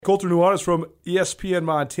Colter Nuanez from ESPN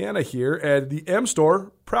Montana here, and the M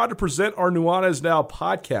Store, proud to present our Nuanez Now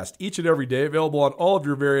podcast each and every day, available on all of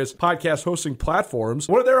your various podcast hosting platforms.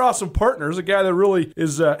 One of their awesome partners, a guy that really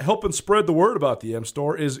is helping spread the word about the M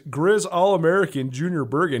Store, is Grizz All-American Junior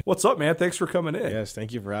Bergen. What's up, man? Thanks for coming in. Yes,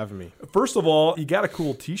 thank you for having me. First of all, you got a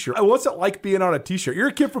cool t-shirt. What's it like being on a t-shirt? You're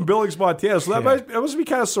a kid from Billings, Montana, so that must be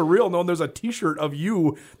kind of surreal knowing there's a t-shirt of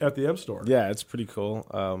you at the M Store. Yeah, it's pretty cool.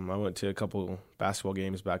 I went to a couple basketball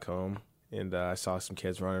games back home, and I saw some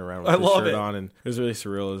kids running around with the shirt on, and it was really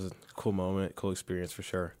surreal. It was a cool moment, cool experience for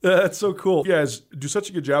sure. That's so cool. You guys do such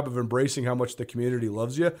a good job of embracing how much the community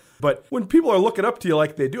loves you. But when people are looking up to you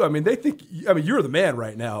like they do, they think, you're the man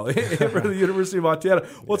right now for the University of Montana.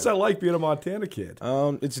 What's that like being a Montana kid?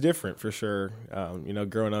 It's different for sure.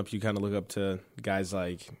 Growing up, you kind of look up to guys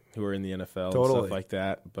like who are in the NFL and stuff like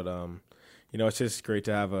that. But, it's just great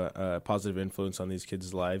to have a positive influence on these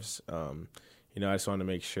kids' lives. I just want to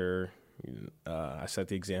make sure I set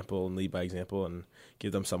the example and lead by example and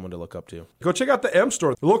give them someone to look up to. Go check out the M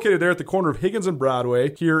Store. They're located there at the corner of Higgins and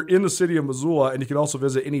Broadway here in the city of Missoula, and you can also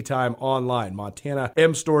visit anytime online,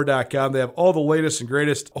 montanamstore.com. They have all the latest and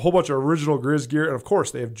greatest, a whole bunch of original Grizz gear, and of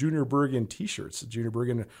course, they have Junior Bergen t-shirts. Junior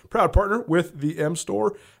Bergen, proud partner with the M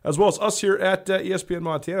Store, as well as us here at ESPN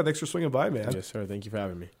Montana. Thanks for swinging by, man. Yes, sir. Thank you for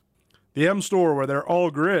having me. The M Store, where they're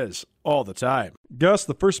all Grizz all the time. Gus,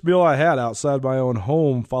 the first meal I had outside my own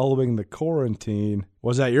home following the quarantine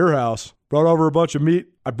was at your house. Brought over a bunch of meat.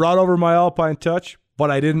 I brought over my Alpine Touch,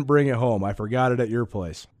 but I didn't bring it home. I forgot it at your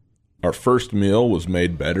place. Our first meal was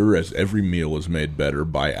made better, as every meal is made better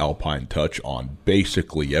by Alpine Touch on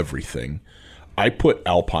basically everything. I put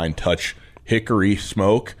Alpine Touch Hickory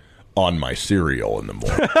Smoke on my cereal in the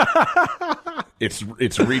morning.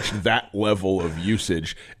 It's reached that level of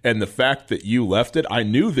usage, and the fact that you left it, I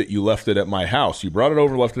knew that you left it at my house. You brought it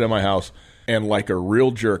over, left it at my house, and like a real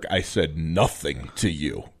jerk, I said nothing to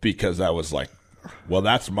you because I was like, well,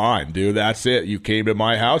 that's mine, dude. That's it. You came to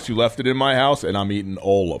my house, you left it in my house, and I'm eating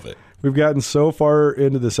all of it. We've gotten so far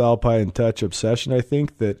into this Alpine Touch obsession, I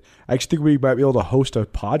think, that I actually think we might be able to host a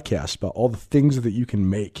podcast about all the things that you can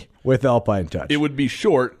make with Alpine Touch. It would be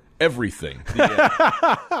short. Everything.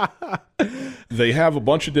 They have a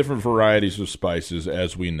bunch of different varieties of spices,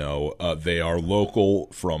 as we know. They are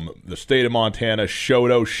local from the state of Montana.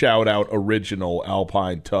 Shoto, shout out, original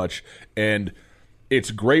Alpine Touch. And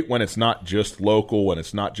it's great when it's not just local, when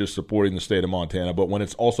it's not just supporting the state of Montana, but when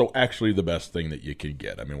it's also actually the best thing that you can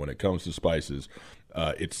get. When it comes to spices,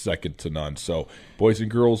 it's second to none. So, boys and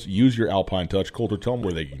girls, use your Alpine Touch. Colter, tell them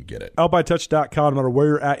where they can get it. AlpineTouch.com, no matter where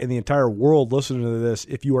you're at in the entire world listening to this,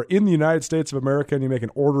 if you are in the United States of America and you make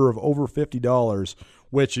an order of over $50,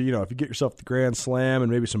 which, if you get yourself the Grand Slam and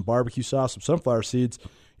maybe some barbecue sauce, some sunflower seeds,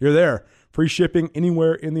 you're there. Free shipping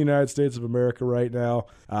anywhere in the United States of America right now.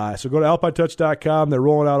 So go to AlpineTouch.com. They're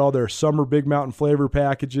rolling out all their summer Big Mountain flavor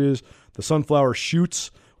packages. The sunflower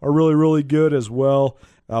shoots are really, really good as well.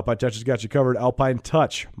 Alpine Touch has got you covered. Alpine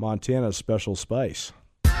Touch, Montana's special spice.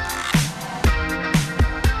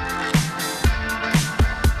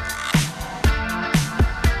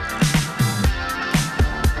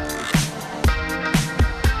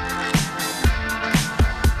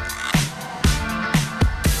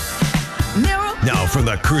 Now from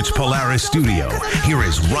the Kurtz Polaris studio, here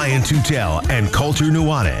is Ryan Tutel and Colter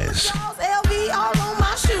Nuanez.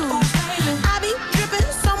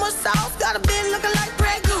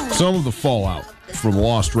 Some of the fallout from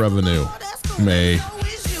lost revenue may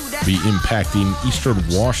be impacting Eastern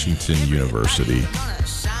Washington University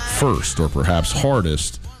first, or perhaps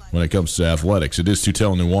hardest, when it comes to athletics. It is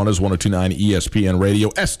Tutel Nuanez, 102.9 ESPN Radio,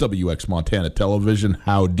 SWX Montana Television.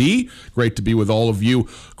 Howdy. Great to be with all of you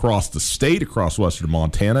across the state, across western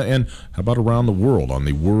Montana, and how about around the world on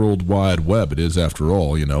the World Wide Web? It is, after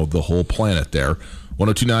all, the whole planet there.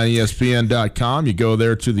 1029ESPN.com. You go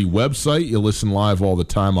there to the website. You listen live all the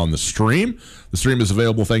time on the stream. The stream is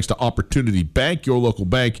available thanks to Opportunity Bank, your local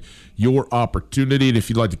bank, your opportunity. And if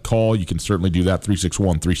you'd like to call, you can certainly do that,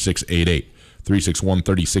 361-3688.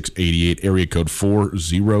 361-3688, area code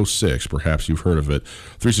 406. Perhaps you've heard of it.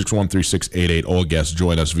 361-3688. All guests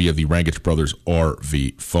join us via the Rangich Brothers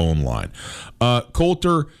RV phone line.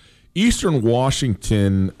 Colter, Eastern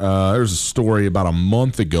Washington, there's a story about a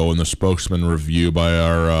month ago in the Spokesman Review by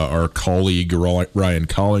our colleague Ryan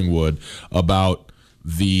Collingwood about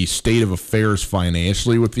the state of affairs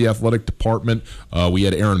financially with the athletic department. We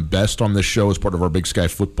had Aaron Best on this show as part of our Big Sky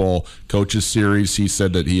Football Coaches Series. He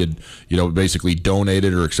said that he had, basically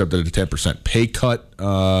donated or accepted a 10% pay cut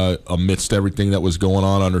amidst everything that was going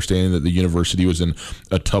on, understanding that the university was in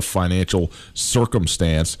a tough financial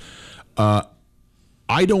circumstance.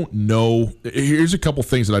 I don't know. Here's a couple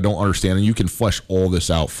things that I don't understand, and you can flesh all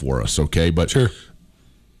this out for us, okay? But sure.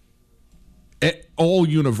 All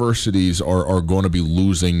universities are going to be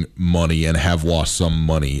losing money and have lost some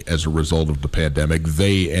money as a result of the pandemic.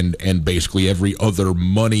 They and basically every other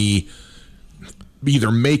money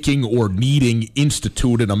either making or needing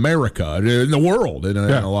institute in America, in the world, in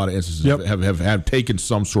a lot of instances, have taken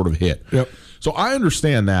some sort of hit. Yep. So I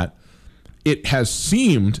understand that. It has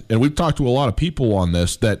seemed, and we've talked to a lot of people on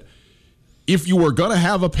this, that if you were going to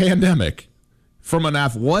have a pandemic, from an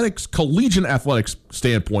collegiate athletics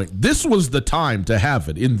standpoint, this was the time to have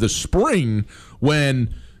it. In the spring,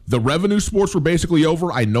 when the revenue sports were basically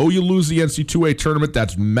over, I know you lose the NC2A tournament.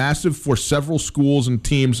 That's massive for several schools and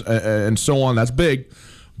teams and so on. That's big.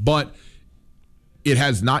 But it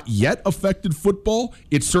has not yet affected football.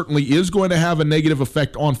 It certainly is going to have a negative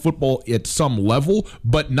effect on football at some level,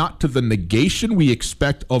 but not to the negation we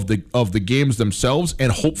expect of the games themselves,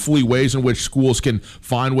 and hopefully ways in which schools can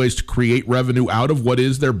find ways to create revenue out of what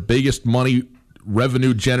is their biggest money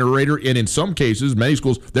revenue generator, and in some cases, many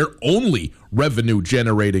schools, their only revenue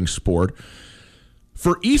generating sport.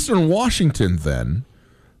 For Eastern Washington, then,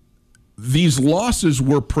 these losses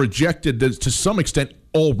were projected to some extent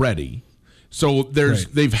already. So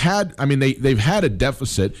they've had a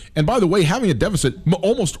deficit, and by the way, having a deficit,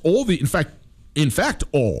 almost all the in fact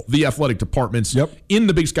all the athletic departments in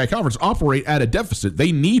the Big Sky Conference operate at a deficit.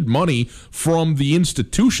 They need money from the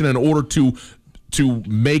institution in order to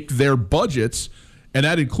make their budgets. And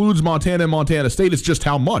that includes Montana and Montana State. It's just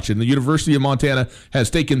how much. And the University of Montana has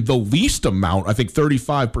taken the least amount. I think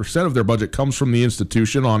 35% of their budget comes from the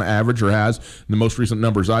institution on average, or has. In the most recent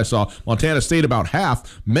numbers I saw, Montana State about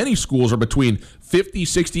half. Many schools are between 50,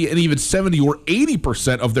 60, and even 70 or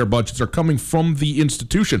 80% of their budgets are coming from the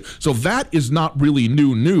institution. So that is not really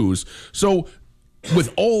new news. So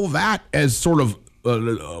with all that as sort of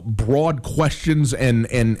broad questions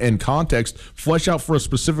and context, flesh out for us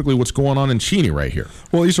specifically what's going on in Cheney right here.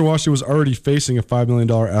 Well, Eastern Washington was already facing a $5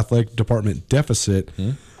 million athletic department deficit.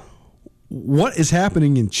 What is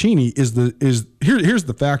happening in Cheney here's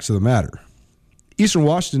the facts of the matter. Eastern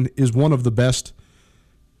Washington is one of the best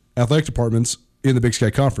athletic departments in the Big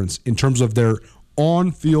Sky Conference in terms of their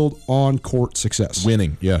on-field, on-court success.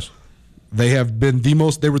 Winning, yes. They have been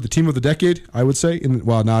they were the team of the decade, I would say.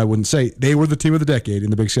 I wouldn't say. They were the team of the decade in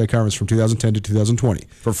the Big Sky Conference from 2010 to 2020.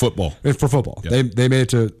 For football. Yep. They made it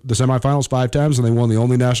to the semifinals 5 times, and they won the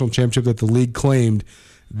only national championship that the league claimed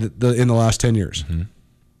in the last 10 years. Mm-hmm.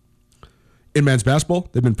 In men's basketball,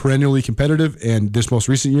 they've been perennially competitive, and this most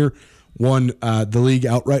recent year won the league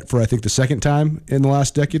outright for, I think, the second time in the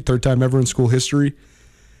last decade, third time ever in school history.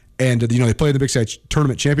 And they played the Big Sky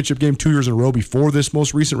Tournament Championship game 2 years in a row before this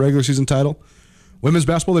most recent regular season title. Women's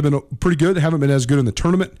basketball, they've been pretty good. They haven't been as good in the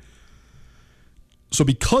tournament. So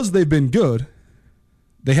because they've been good,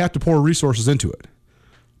 they have to pour resources into it.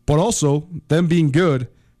 But also, them being good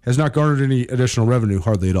has not garnered any additional revenue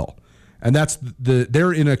hardly at all. And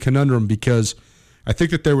they're in a conundrum because I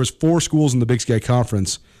think that there was 4 schools in the Big Sky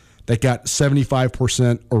Conference that got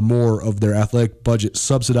 75% or more of their athletic budget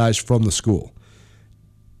subsidized from the school.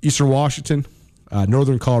 Eastern Washington,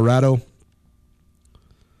 Northern Colorado.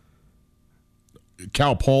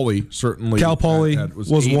 Cal Poly certainly. Cal Poly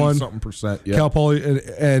was 1 something percent. Yeah. Cal Poly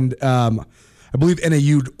and I believe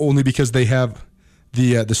NAU only because they have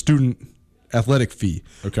the student athletic fee.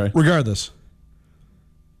 Okay. Regardless,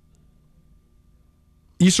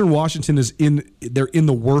 Eastern Washington they're in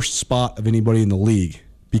the worst spot of anybody in the league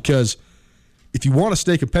because if you want to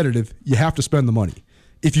stay competitive, you have to spend the money.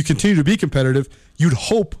 If you continue to be competitive, you'd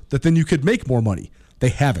hope that then you could make more money. They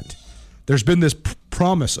haven't. There's been this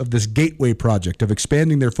promise of this gateway project of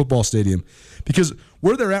expanding their football stadium because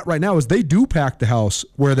where they're at right now is they do pack the house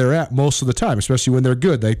where they're at most of the time, especially when they're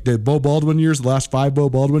good. The Bo Baldwin years, the last 5 Bo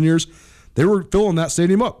Baldwin years, they were filling that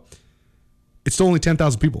stadium up. It's still only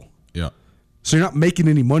 10,000 people. Yeah. So you're not making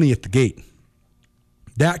any money at the gate.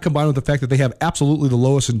 That combined with the fact that they have absolutely the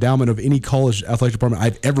lowest endowment of any college athletic department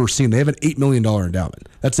I've ever seen. They have an $8 million endowment.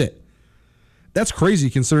 That's it. That's crazy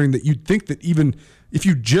considering that you'd think that even if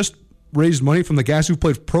you just raised money from the guys who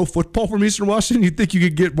played pro football from Eastern Washington, you'd think you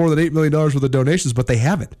could get more than $8 million worth of donations, but they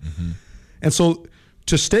haven't. Mm-hmm. And so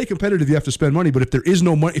to stay competitive, you have to spend money. But if there is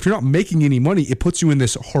no money, if you're not making any money, it puts you in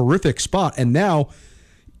this horrific spot. And now,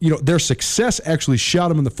 their success actually shot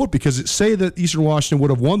them in the foot because say that Eastern Washington would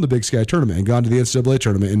have won the Big Sky tournament and gone to the NCAA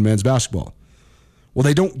tournament in men's basketball. Well,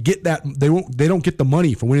 they don't get that. They don't get the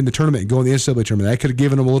money from winning the tournament and going to the NCAA tournament. That could have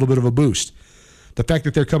given them a little bit of a boost. The fact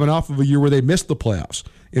that they're coming off of a year where they missed the playoffs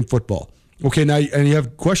in football. Okay, now and you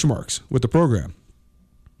have question marks with the program.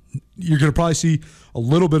 you're going to probably see a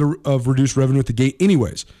little bit of reduced revenue at the gate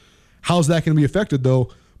anyways. How's that going to be affected,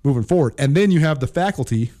 though, moving forward? And then you have the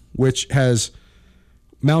faculty, which has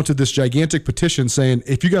mounted this gigantic petition saying,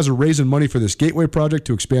 if you guys are raising money for this Gateway project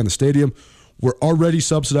to expand the stadium, we're already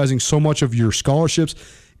subsidizing so much of your scholarships.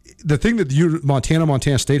 The thing that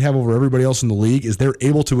Montana State have over everybody else in the league is they're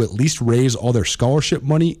able to at least raise all their scholarship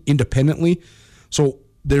money independently. So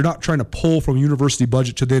they're not trying to pull from university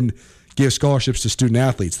budget to then give scholarships to student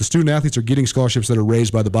athletes. The student athletes are getting scholarships that are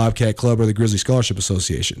raised by the Bobcat Club or the Grizzly Scholarship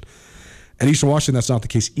Association. At Eastern Washington, that's not the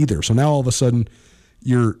case either. So now all of a sudden,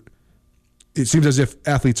 it seems as if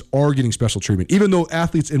athletes are getting special treatment. Even though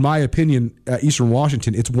athletes, in my opinion, at Eastern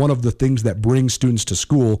Washington, it's one of the things that brings students to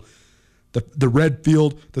school. The red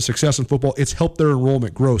field, the success in football, it's helped their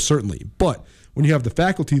enrollment grow, certainly. But when you have the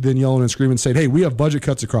faculty then yelling and screaming and saying, hey, we have budget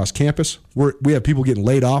cuts across campus, we have people getting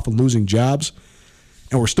laid off and losing jobs,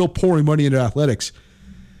 and we're still pouring money into athletics,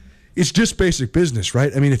 it's just basic business,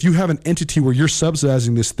 right? I mean, if you have an entity where you're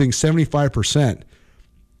subsidizing this thing 75%,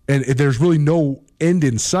 and there's really no end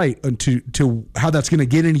in sight to how that's going to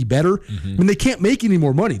get any better, I mean, they can't make any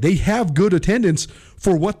more money. They have good attendance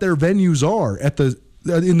for what their venues are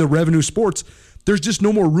in the revenue sports. There's just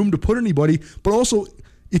no more room to put anybody. But also,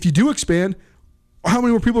 if you do expand, how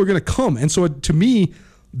many more people are going to come? And so, to me,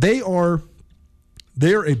 they're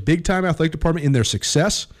a big-time athletic department in their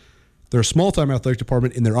success. They're a small-time athletic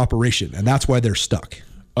department in their operation, and that's why they're stuck.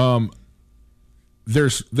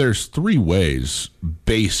 There's three ways,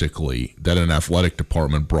 basically, that an athletic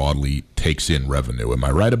department broadly takes in revenue. Am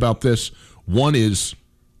I right about this? One is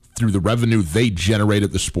through the revenue they generate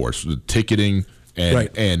at the sports, the ticketing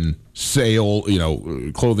and sale,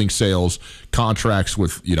 clothing sales, contracts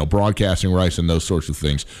with, broadcasting rights and those sorts of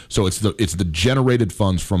things. So it's the generated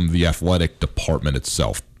funds from the athletic department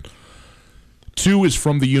itself. Two is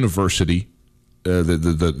from the university,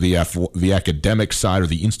 the academic side or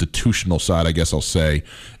the institutional side, I guess I'll say,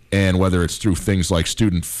 and whether it's through things like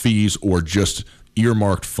student fees or just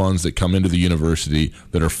earmarked funds that come into the university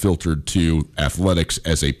that are filtered to athletics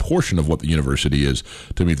as a portion of what the university is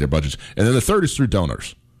to meet their budgets. And then the third is through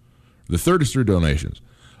donors. The third is through donations.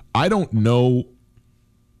 I don't know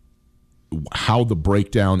how the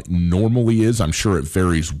breakdown normally is. I'm sure it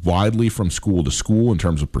varies widely from school to school in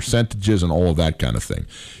terms of percentages and all of that kind of thing.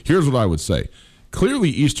 Here's what I would say. Clearly,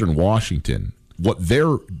 Eastern Washington, what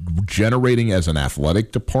they're generating as an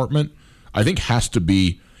athletic department, I think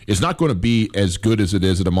it's not going to be as good as it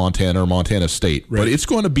is at a Montana or Montana State, but it's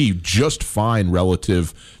going to be just fine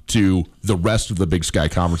relative to the rest of the Big Sky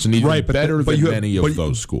Conference and even better than many of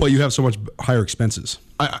those schools. But you have so much higher expenses.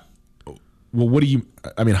 Well, what do you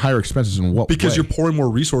 – I mean, higher expenses in what way? Because you're pouring more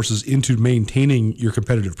resources into maintaining your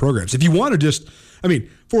competitive programs. If you want to just – I mean,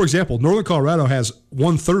 for example, Northern Colorado has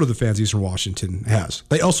 1/3 of the fans Eastern Washington has.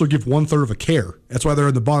 They also give 1/3 of a care. That's why they're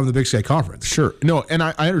at the bottom of the Big Sky Conference. Sure. No, and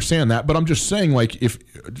I understand that, but I'm just saying, like, if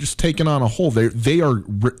just taking on a whole,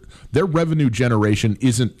 their revenue generation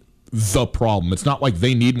isn't the problem. It's not like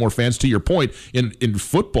they need more fans. To your point, in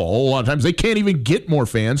football, a lot of times they can't even get more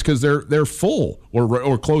fans because they're full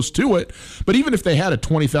or close to it. But even if they had a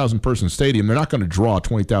 20,000 person stadium, they're not going to draw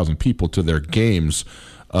 20,000 people to their games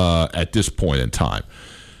at this point in time.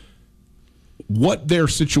 What their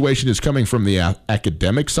situation is coming from the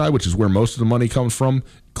academic side, which is where most of the money comes from.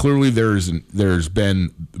 Clearly, there's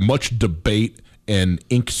been much debate and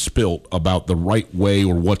ink spilt about the right way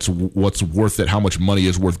or what's worth it, how much money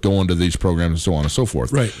is worth going to these programs and so on and so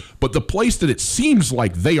forth. Right. But the place that it seems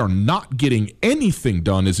like they are not getting anything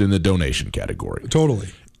done is in the donation category. Totally.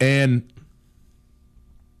 And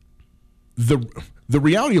the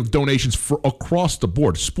reality of donations for across the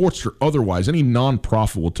board, sports or otherwise, any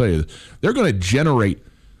nonprofit will tell you they're going to generate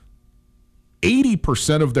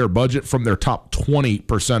 80% of their budget from their top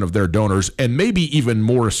 20% of their donors, and maybe even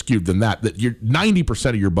more skewed than that, that 90%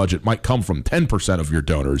 of your budget might come from 10% of your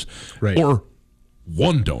donors or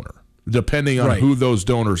one donor, depending on who those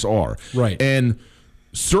donors are. Right. And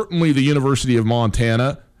certainly the University of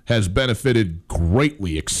Montana has benefited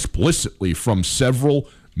greatly, explicitly, from several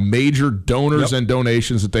major donors and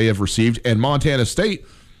donations that they have received. And Montana State,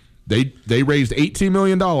 they raised $18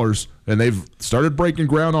 million, and they've started breaking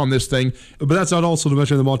ground on this thing. But that's not also to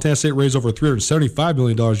mention that Montana State raised over $375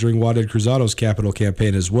 million during Waded Cruzado's capital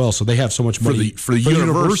campaign as well. So they have so much money for the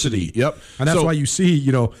university. Yep. And that's why you see,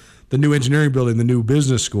 the new engineering building, the new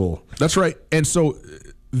business school. That's right. And so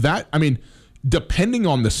depending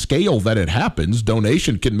on the scale that it happens,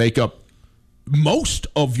 donation can make up most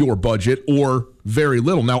of your budget or very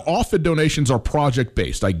little. Now, often donations are project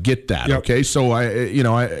based. I get that. Yep. Okay, so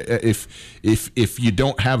if you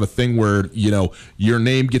don't have a thing where your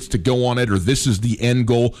name gets to go on it, or this is the end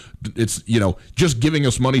goal, it's just giving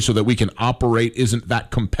us money so that we can operate isn't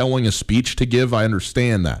that compelling a speech to give. I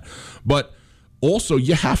understand that, but also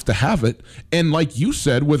you have to have it. And like you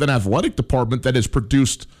said, with an athletic department that has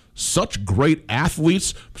produced such great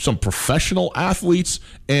athletes, some professional athletes,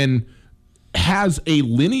 and has a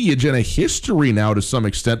lineage and a history now to some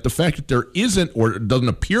extent, the fact that there isn't, or it doesn't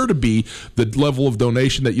appear to be, the level of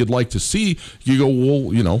donation that you'd like to see, you go,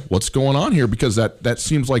 well, what's going on here? Because that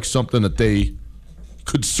seems like something that they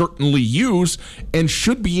could certainly use and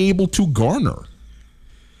should be able to garner.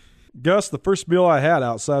 Gus, the first meal I had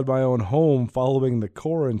outside my own home following the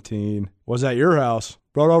quarantine was at your house.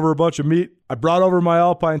 Brought over a bunch of meat. I brought over my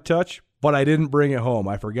Alpine Touch, but I didn't bring it home.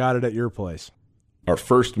 I forgot it at your place. Our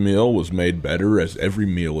first meal was made better, as every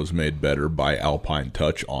meal is made better, by Alpine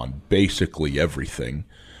Touch on basically everything.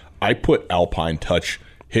 I put Alpine Touch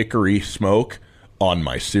hickory smoke on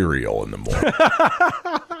my cereal in the morning.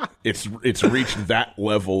 It's reached that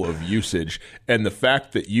level of usage. And the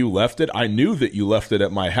fact that you left it, I knew that you left it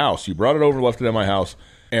at my house. You brought it over, left it at my house,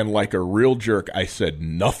 and like a real jerk, I said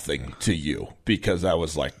nothing to you because I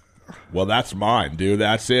was like, well, that's mine, dude.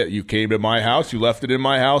 That's it. You came to my house, you left it in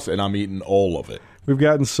my house, and I'm eating all of it. We've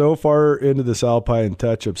gotten so far into this Alpine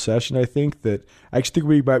Touch obsession, I think, that I actually think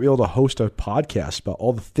we might be able to host a podcast about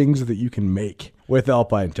all the things that you can make with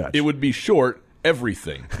Alpine Touch. It would be short,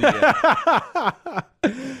 everything.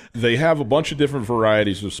 They have a bunch of different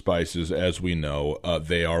varieties of spices, as we know.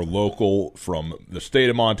 They are local from the state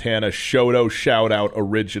of Montana. Shoto, shout out,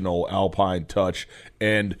 original Alpine Touch.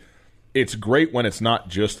 And it's great when it's not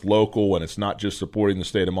just local, when it's not just supporting the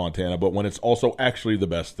state of Montana, but when it's also actually the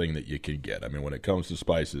best thing that you can get. I mean, when it comes to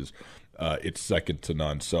spices, it's second to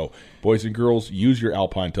none. So, boys and girls, use your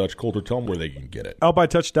Alpine Touch. Coulter, tell them where they can get it.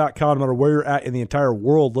 AlpineTouch.com, no matter where you're at in the entire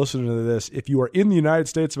world listening to this, if you are in the United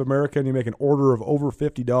States of America and you make an order of over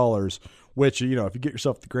 $50, which, if you get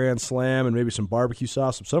yourself the Grand Slam and maybe some barbecue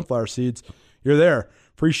sauce, some sunflower seeds, you're there.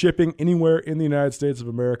 Free shipping anywhere in the United States of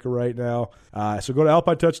America right now. So go to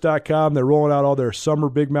AlpineTouch.com. They're rolling out all their summer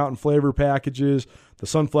Big Mountain flavor packages. The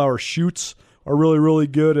sunflower shoots are really, really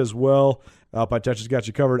good as well. Alpine Touch has got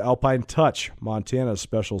you covered. Alpine Touch, Montana's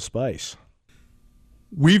special spice.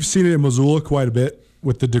 We've seen it in Missoula quite a bit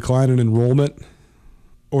with the decline in enrollment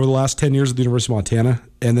over the last 10 years at the University of Montana,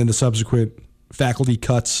 and then the subsequent faculty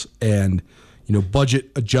cuts and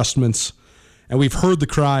budget adjustments. And we've heard the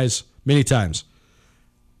cries many times.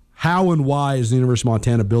 How and why is the University of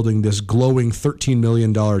Montana building this glowing $13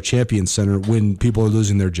 million Champion Center when people are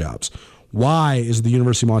losing their jobs? Why is the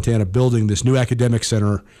University of Montana building this new academic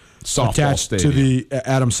center attached to the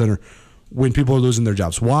Adams Center when people are losing their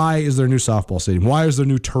jobs? Why is there a new softball stadium? Why is there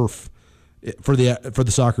new turf for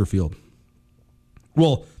the soccer field?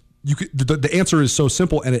 Well, the answer is so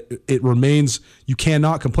simple, and it remains, you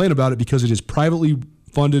cannot complain about it because it is privately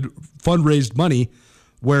fundraised money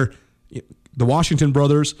where the Washington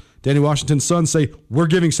brothers, Danny Washington's sons, say, we're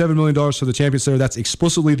giving $7 million to the Champion Center. That's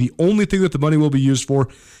explicitly the only thing that the money will be used for.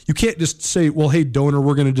 You can't just say, well, hey, donor,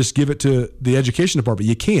 we're going to just give it to the education department.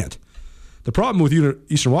 You can't. The problem with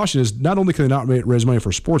Eastern Washington is not only can they not raise money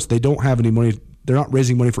for sports, they don't have any money. They're not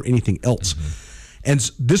raising money for anything else. Mm-hmm.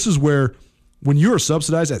 And this is where, when you are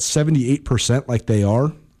subsidized at 78% like they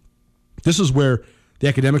are, this is where the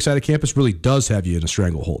academic side of campus really does have you in a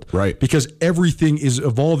stranglehold. Right. Because everything is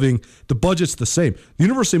evolving. The budget's the same. The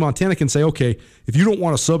University of Montana can say, okay, if you don't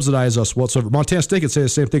want to subsidize us whatsoever, Montana State can say the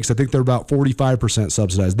same thing because I think they're about 45%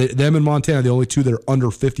 subsidized. Them and Montana are the only two that are under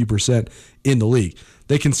 50% in the league.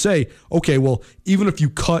 They can say, okay, well, even if you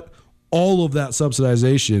cut all of that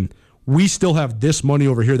subsidization, we still have this money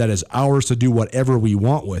over here that is ours to do whatever we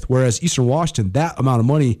want with. Whereas Eastern Washington, that amount of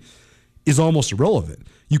money is almost irrelevant.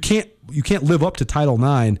 You can't live up to Title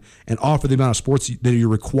IX and offer the amount of sports that you're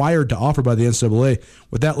required to offer by the NCAA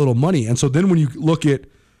with that little money. And so then when you look at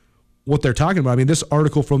what they're talking about, I mean, this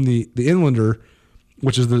article from the Inlander,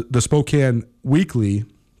 which is the Spokane Weekly,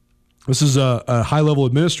 this is a high-level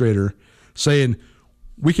administrator saying,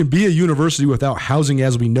 we can be a university without housing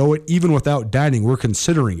as we know it, even without dining. We're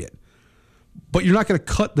considering it. But you're not going to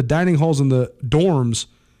cut the dining halls and the dorms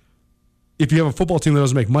if you have a football team that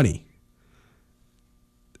doesn't make money.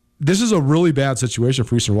 This is a really bad situation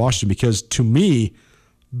for Eastern Washington because, to me,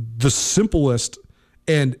 the simplest,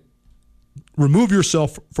 and remove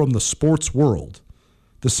yourself from the sports world,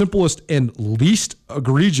 the simplest and least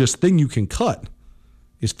egregious thing you can cut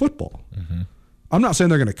is football. Mm-hmm. I'm not saying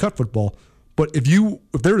they're going to cut football, But if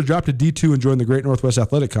they were to drop to D2 and join the Great Northwest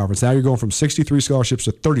Athletic Conference, now you're going from 63 scholarships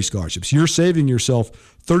to 30 scholarships. You're saving yourself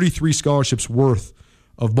 33 scholarships worth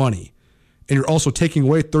of money. And you're also taking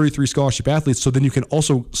away 33 scholarship athletes, so then you can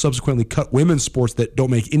also subsequently cut women's sports that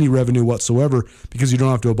don't make any revenue whatsoever because you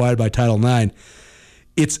don't have to abide by Title IX.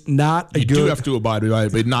 It's not you do have to abide by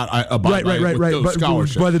it, but not abide by it with those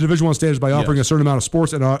scholarships. By the Division I standards, by offering a certain amount of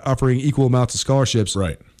sports and offering equal amounts of scholarships.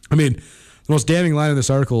 Right. I mean, the most damning line in this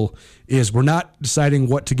article is we're not deciding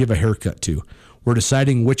what to give a haircut to. We're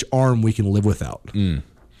deciding which arm we can live without. Mm.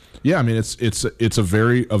 Yeah, I mean it's a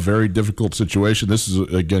very difficult situation. This is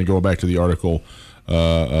again going back to the article,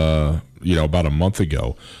 about a month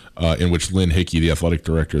ago, in which Lynn Hickey, the athletic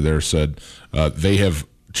director there, said they have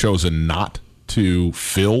chosen not to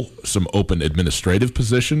fill some open administrative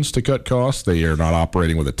positions to cut costs. They are not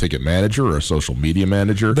operating with a ticket manager or a social media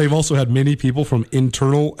manager. They've also had many people from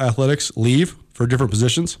internal athletics leave for different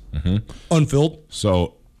positions, unfilled.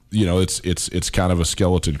 So it's kind of a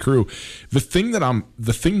skeleton crew. The thing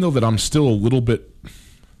though that I'm still a little bit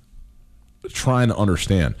trying to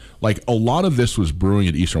understand, like a lot of this was brewing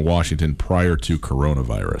at Eastern Washington prior to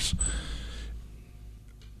coronavirus.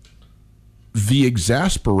 The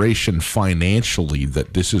exasperation financially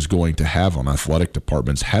that this is going to have on athletic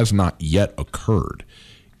departments has not yet occurred.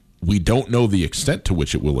 We don't know the extent to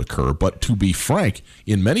which it will occur, but to be frank,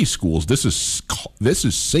 in many schools, this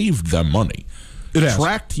has saved them money. It has.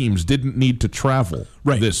 Track teams didn't need to travel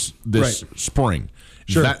this spring.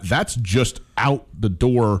 Sure. That's just out the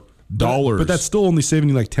door dollars. But that's still only saving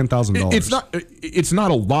you like $10,000. It's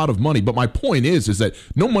not a lot of money, but my point is that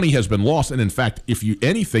no money has been lost, and in fact, if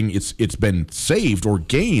anything, it's been saved or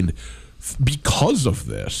gained because of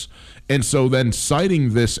this. And so then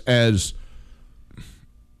citing this as,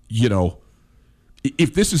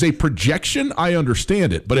 if this is a projection, I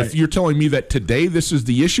understand it. But if you're telling me that today this is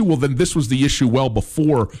the issue, well, then this was the issue well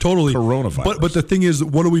before coronavirus. But the thing is,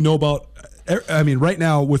 what do we know about? I mean, right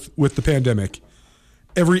now with the pandemic,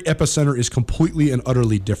 every epicenter is completely and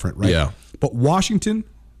utterly different, right? Yeah. But Washington,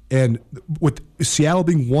 and with Seattle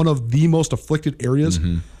being one of the most afflicted areas,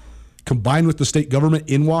 combined with the state government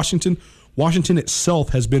in Washington itself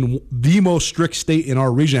has been the most strict state in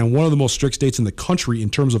our region and one of the most strict states in the country in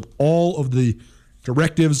terms of all of the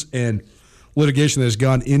directives and litigation that has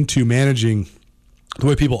gone into managing the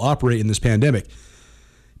way people operate in this pandemic.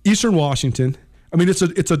 Eastern Washington, I mean, it's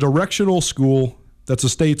a directional school that's a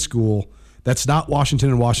state school. That's not Washington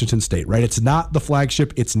and Washington State, right? It's not the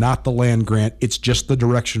flagship. It's not the land grant. It's just the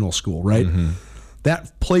directional school, right?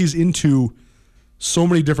 That plays into so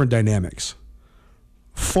many different dynamics.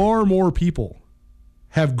 Far more people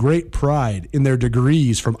have great pride in their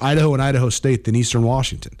degrees from Idaho and Idaho State than Eastern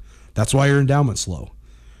Washington. That's why your endowment's low.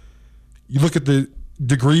 You look at the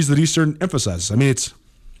degrees that Eastern emphasizes. I mean, it's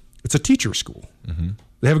a teacher school.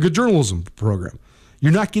 They have a good journalism program.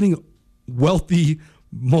 You're not getting wealthy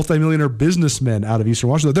multimillionaire businessmen out of Eastern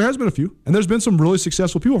Washington. There has been a few, and there's been some really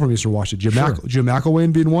successful people from Eastern Washington. Jim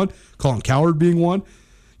McElwain being one, Colin Coward being one.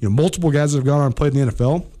 Multiple guys that have gone on and played in the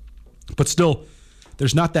NFL, but still,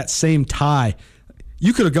 there's not that same tie.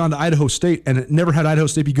 You could have gone to Idaho State and never had Idaho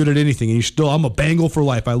State be good at anything, and I'm a Bengal for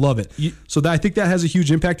life. I love it. So I think that has a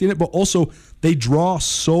huge impact in it, but also they draw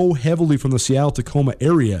so heavily from the Seattle-Tacoma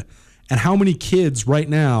area, and how many kids right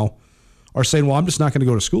now are saying, well, I'm just not going to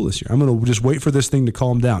go to school this year. I'm going to just wait for this thing to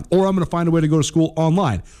calm down. Or I'm going to find a way to go to school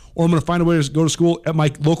online. Or I'm going to find a way to go to school at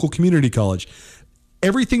my local community college.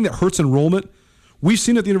 Everything that hurts enrollment, we've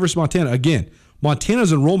seen at the University of Montana. Again,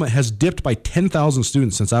 Montana's enrollment has dipped by 10,000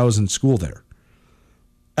 students since I was in school there.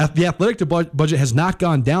 The athletic budget has not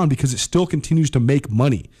gone down because it still continues to make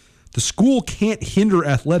money. The school can't hinder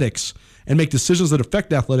athletics and make decisions that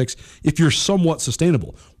affect athletics if you're somewhat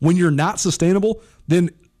sustainable. When you're not sustainable,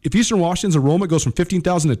 then if Eastern Washington's enrollment goes from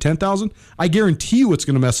 15,000 to 10,000, I guarantee you it's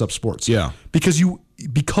going to mess up sports. Yeah. Because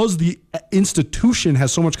the institution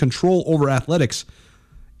has so much control over athletics,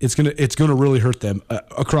 it's going to really hurt them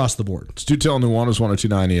across the board. Stu Tell, Nuanez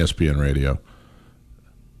 102.9 ESPN Radio.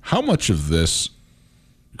 How much of this,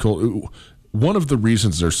 one of the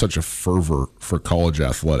reasons there's such a fervor for college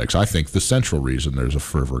athletics, I think the central reason there's a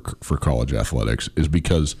fervor for college athletics is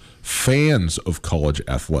because fans of college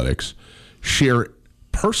athletics share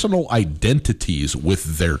personal identities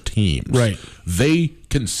with their teams. Right. They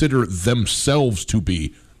consider themselves to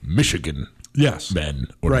be Michigan men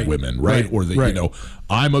or women, right? Or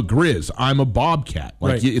I'm a Grizz, I'm a Bobcat.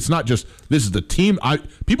 It's not just this is the team.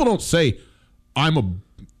 People don't say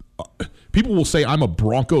people will say I'm a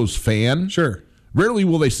Broncos fan. Sure. Rarely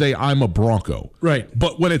will they say I'm a Bronco. Right.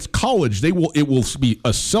 But when it's college, it will be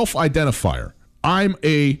a self-identifier. I'm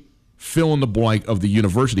a fill in the blank of the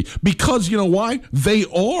university. Because you know why? They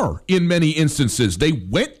are, in many instances. They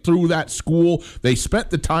went through that school, they spent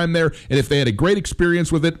the time there, and if they had a great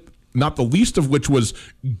experience with it, not the least of which was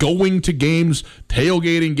going to games,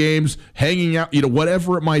 tailgating games, hanging out,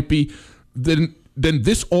 whatever it might be, then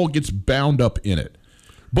this all gets bound up in it.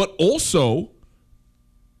 But also,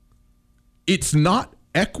 it's not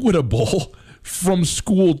equitable from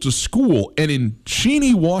school to school. And in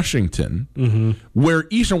Cheney, Washington, where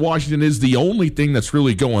Eastern Washington is the only thing that's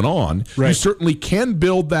really going on, you certainly can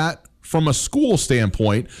build that from a school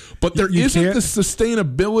standpoint, but there isn't the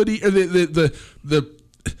sustainability, or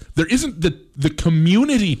there isn't the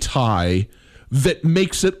community tie that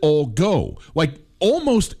makes it all go. Like,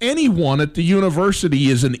 almost anyone at the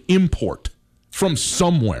university is an import from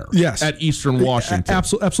somewhere at Eastern Washington.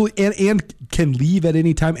 Absolutely. And can leave at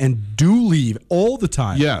any time, and do leave all the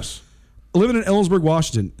time. Yes. Living in Ellensburg,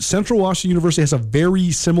 Washington, Central Washington University has a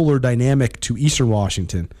very similar dynamic to Eastern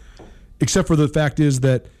Washington, except for the fact is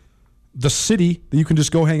that the city that you can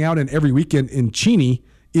just go hang out in every weekend in Cheney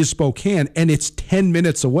is Spokane, and it's 10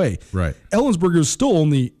 minutes away. Right. Ellensburg is still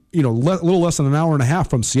only, a little less than an hour and a half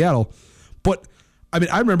from Seattle. But,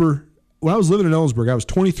 I remember when I was living in Ellensburg, I was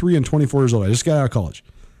 23 and 24 years old. I just got out of college.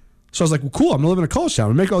 So I was like, well, cool, I'm going to live in a college town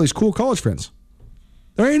and make all these cool college friends.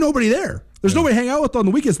 There ain't nobody there. There's nobody to hang out with on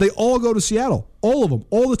the weekends. They all go to Seattle. All of them,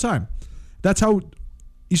 all the time. That's how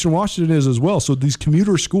Eastern Washington is as well. So these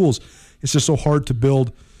commuter schools, it's just so hard to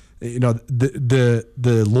build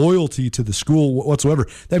the loyalty to the school whatsoever.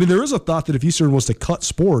 There is a thought that if Eastern was to cut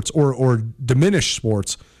sports or diminish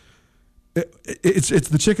sports, it's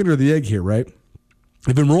the chicken or the egg here, right?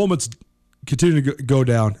 If enrollments continue to go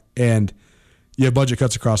down and you have budget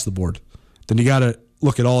cuts across the board, then you got to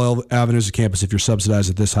look at all avenues of campus if you're subsidized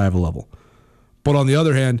at this high of a level. But on the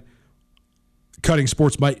other hand, cutting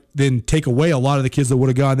sports might then take away a lot of the kids that would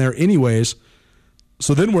have gone there anyways.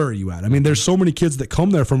 So then where are you at? There's so many kids that come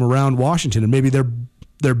there from around Washington, and maybe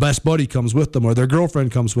their best buddy comes with them, or their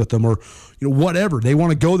girlfriend comes with them, or whatever. They want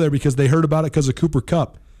to go there because they heard about it because of Cooper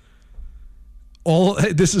Kupp.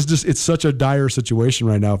 This is just, it's such a dire situation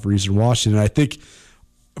right now for Eastern Washington. And I think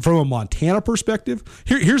from a Montana perspective,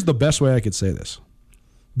 here's the best way I could say this.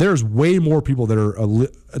 There's way more people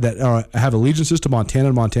that have allegiances to Montana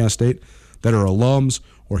and Montana State that are alums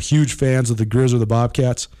or huge fans of the Grizz or the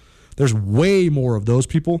Bobcats. There's way more of those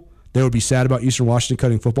people that would be sad about Eastern Washington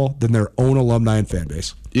cutting football than their own alumni and fan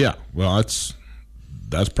base. Yeah, well, that's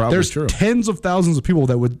probably true. There's tens of thousands of people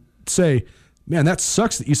that would say, man, that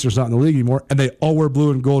sucks that Eastern's not in the league anymore, and they all wear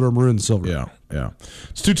blue and gold or maroon and silver. Yeah.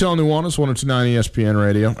 It's Tutel Nuanez, 102.9 ESPN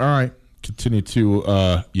Radio. All right, continue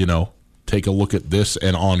to, take a look at this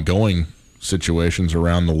and ongoing situations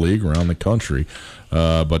around the league, around the country.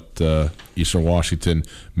 But Eastern Washington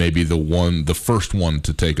may be the first one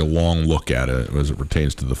to take a long look at it as it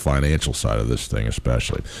pertains to the financial side of this thing,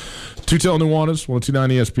 especially. Tutel Nuanez,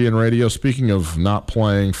 102.9 ESPN Radio. Speaking of not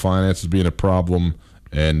playing, finances being a problem,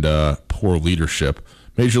 and poor leadership,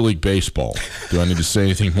 Major League Baseball. Do I need to say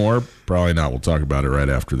anything more? Probably not. We'll talk about it right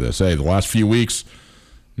after this. Hey, the last few weeks,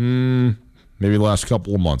 maybe the last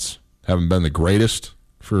couple of months, haven't been the greatest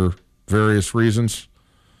for various reasons.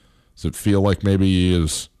 Does it feel like maybe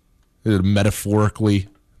is it metaphorically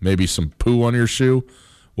maybe some poo on your shoe?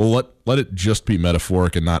 Well, let it just be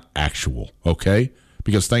metaphoric and not actual, okay?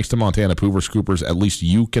 Because thanks to Montana Pooper Scoopers, at least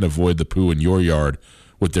you can avoid the poo in your yard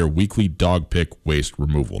with their weekly dog pick waste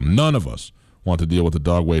removal. None of us want to deal with the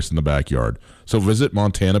dog waste in the backyard. So visit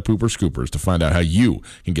Montana Pooper Scoopers to find out how you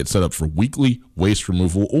can get set up for weekly waste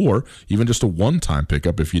removal or even just a one-time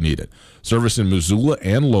pickup if you need it. Service in Missoula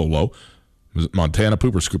and Lolo. Montana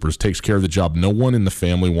Pooper Scoopers takes care of the job no one in the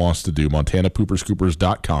family wants to do.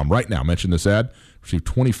 MontanaPooperscoopers.com. Right now, mention this ad. Receive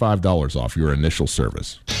 $25 off your initial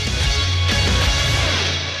service.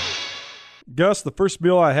 Gus, the first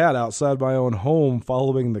meal I had outside my own home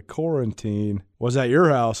following the quarantine was at your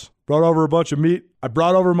house. Brought over a bunch of meat. I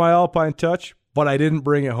brought over my Alpine Touch, but I didn't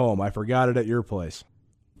bring it home. I forgot it at your place.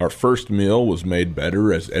 Our first meal was made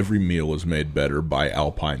better, as every meal is made better by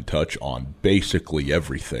Alpine Touch on basically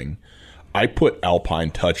everything. I put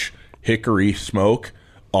Alpine Touch Hickory Smoke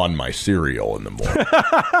on my cereal in the morning.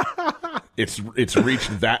 It's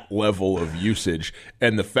reached that level of usage.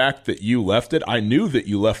 And the fact that you left it, I knew that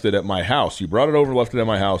you left it at my house. You brought it over, left it at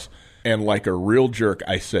my house. And like a real jerk,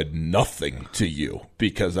 I said nothing to you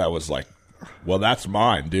because I was like, well, that's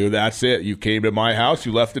mine, dude. That's it. You came to my house,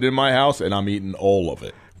 you left it in my house, and I'm eating all of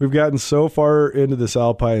it. We've gotten so far into this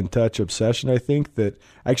Alpine Touch obsession, I think, that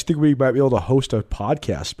I actually think we might be able to host a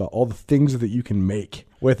podcast about all the things that you can make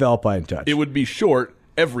with Alpine Touch. It would be short,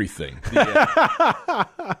 everything.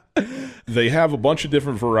 They have a bunch of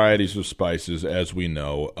different varieties of spices, as we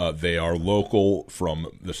know. They are local from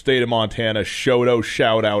the state of Montana. Shoto,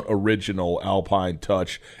 shout out, original Alpine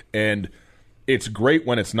Touch. And it's great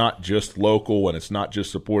when it's not just local, when it's not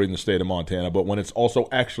just supporting the state of Montana, but when it's also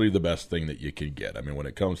actually the best thing that you can get. I mean, when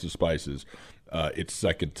it comes to spices, it's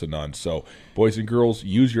second to none. So, boys and girls,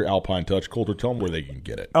 use your Alpine Touch. Coulter, tell them where they can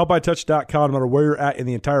get it. AlpineTouch.com, no matter where you're at in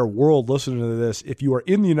the entire world listening to this, if you are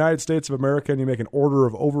in the United States of America and you make an order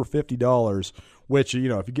of over $50, which,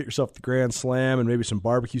 if you get yourself the Grand Slam and maybe some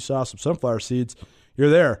barbecue sauce, some sunflower seeds, you're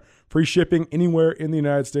there. Free shipping anywhere in the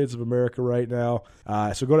United States of America right now.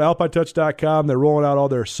 So go to AlpineTouch.com. They're rolling out all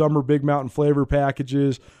their summer Big Mountain flavor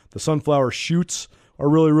packages. The sunflower shoots are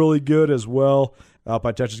really, really good as well.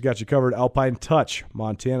 Alpine Touch has got you covered. Alpine Touch,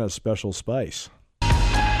 Montana's special spice.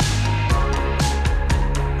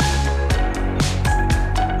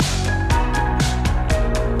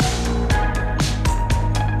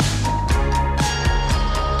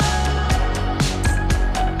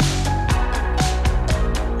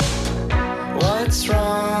 What's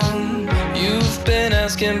wrong? You've been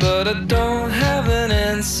asking, but I don't have an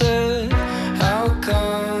answer. How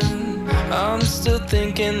come? I'm still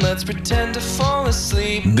thinking, let's pretend to fall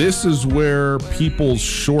asleep. This is where people's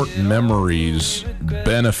short memories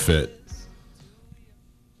benefit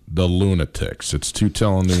the lunatics. It's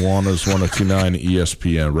Tutel and Nuanez, 1029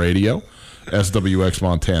 ESPN Radio, SWX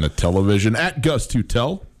Montana Television, at Gus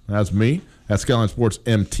Tutel. That's me. That's Skyline Sports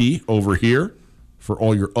MT over here for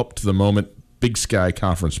all your up-to-the-moment Big Sky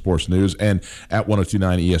Conference sports news, and at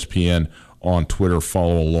 1029 ESPN on Twitter.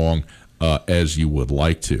 Follow along as you would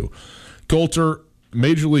like to. Coulter,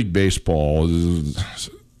 Major League Baseball is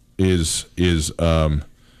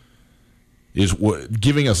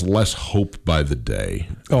giving us less hope by the day.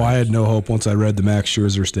 Oh, I had no hope once I read the Max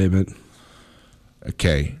Scherzer statement.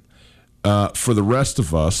 Okay. For the rest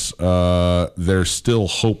of us, there's still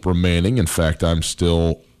hope remaining. In fact,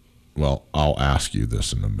 Well, I'll ask you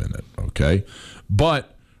this in a minute, okay?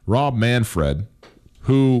 But Rob Manfred,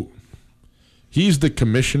 he's the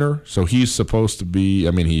commissioner, so he's supposed to be,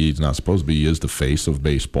 he's not supposed to be, he is the face of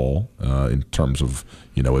baseball in terms of,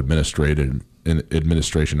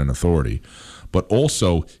 administration and authority. But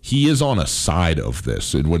also, he is on a side of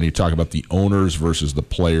this. And when you talk about the owners versus the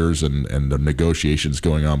players and the negotiations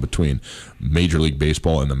going on between Major League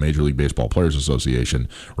Baseball and the Major League Baseball Players Association,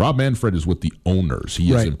 Rob Manfred is with the owners.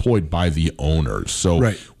 He is employed by the owners.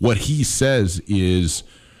 So what he says is,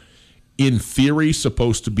 in theory,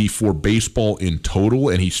 supposed to be for baseball in total,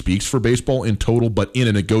 and he speaks for baseball in total, but in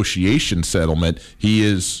a negotiation settlement, he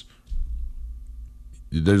is...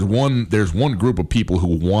 There's one group of people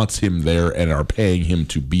who wants him there and are paying him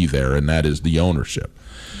to be there, and that is the ownership.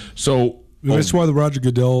 So that's why the Roger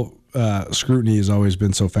Goodell scrutiny has always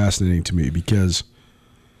been so fascinating to me, because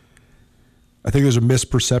I think there's a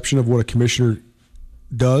misperception of what a commissioner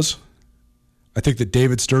does. I think that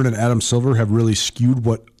David Stern and Adam Silver have really skewed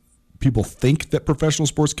what people think that professional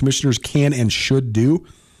sports commissioners can and should do,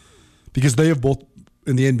 because they have both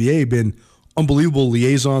in the NBA been unbelievable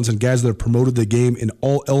liaisons and guys that have promoted the game in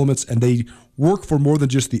all elements, and they work for more than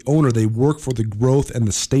just the owner. They work for the growth and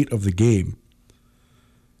the state of the game.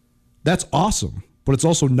 That's awesome, but it's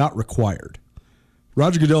also not required.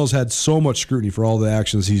 Roger Goodell has had so much scrutiny for all the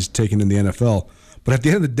actions he's taken in the NFL, but at the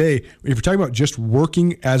end of the day, if you're talking about just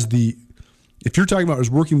working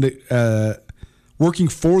working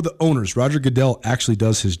for the owners, Roger Goodell actually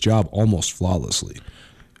does his job almost flawlessly.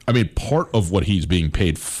 Part of what he's being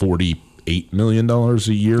paid $48 million a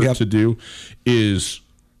year to do is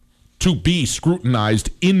to be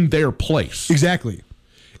scrutinized in their place. Exactly.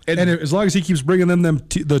 And as long as he keeps bringing them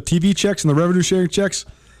the TV checks and the revenue sharing checks,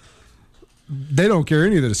 they don't care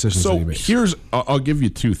any of the decisions that he makes. I'll give you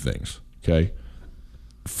two things, okay?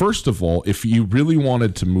 First of all, if you really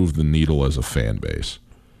wanted to move the needle as a fan base,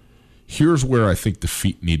 here's where I think the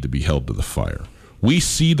feet need to be held to the fire. We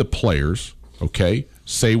see the players, okay,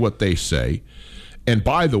 say what they say. And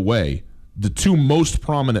by the way, the two most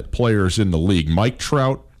prominent players in the league, Mike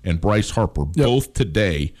Trout and Bryce Harper, both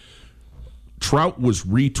today, Trout was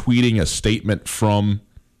retweeting a statement from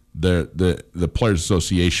the Players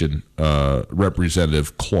Association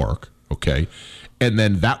representative Clark, okay? And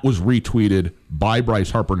then that was retweeted by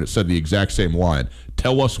Bryce Harper, and it said the exact same line.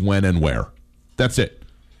 Tell us when and where. That's it.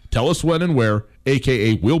 Tell us when and where,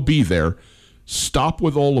 a.k.a. we'll be there. Stop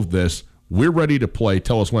with all of this. We're ready to play.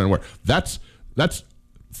 Tell us when and where. That's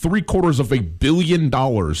 $750 million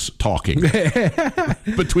talking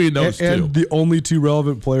between those two. And the only two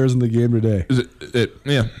relevant players in the game today. Is it?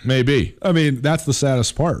 Yeah, maybe. That's the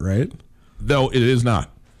saddest part, right? No, it is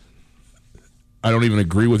not. I don't even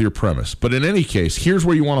agree with your premise. But in any case, here's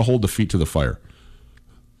where you want to hold the feet to the fire.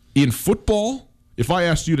 In football, if I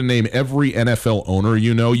asked you to name every NFL owner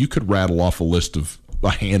you could rattle off a list of a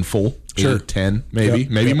handful, sure. 8 or 10,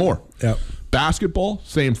 maybe more. Yep. Basketball,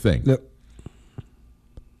 same thing. Yep.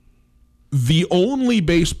 The only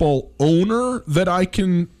baseball owner that I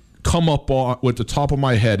can come up with the top of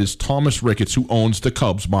my head is Thomas Ricketts, who owns the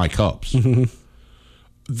Cubs, my Cubs. Mm-hmm.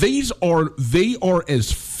 They are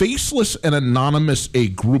as faceless and anonymous a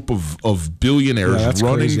group of billionaires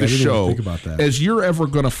running crazy. the show as you're ever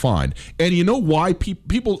going to find. And you know why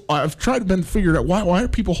people? I've tried to figure out why are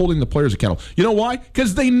people holding the players accountable? You know why?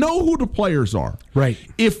 Because they know who the players are. Right.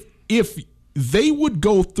 If they would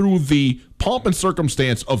go through the pomp and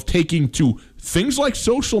circumstance of taking to things like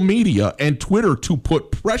social media and Twitter to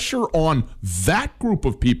put pressure on that group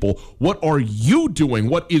of people, what are you doing?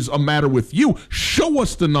 What is a matter with you? Show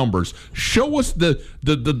us the numbers. Show us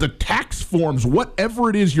the tax forms, whatever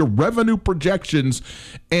it is, your revenue projections,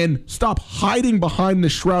 and stop hiding behind the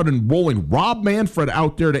shroud and rolling Rob Manfred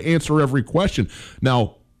out there to answer every question.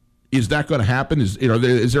 Now, is that going to happen? Is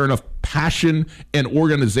there enough passion and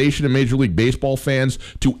organization in Major League Baseball fans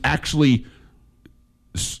to actually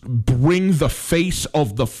bring the face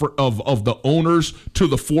of the owners to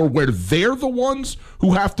the fore, where they're the ones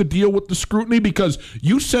who have to deal with the scrutiny? Because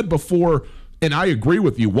you said before, and I agree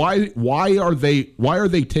with you, why are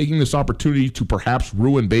they taking this opportunity to perhaps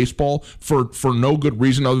ruin baseball for no good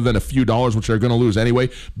reason other than a few dollars, which they're going to lose anyway?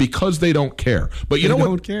 Because they don't care. But you know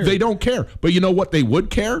what? They don't care. But you know what they would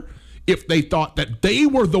care? If they thought that they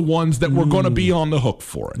were the ones that were going to be on the hook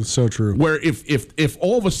for it. It's so true. Where if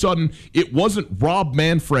all of a sudden it wasn't Rob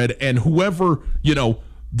Manfred and whoever,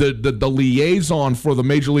 the liaison for the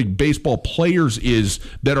Major League Baseball players is,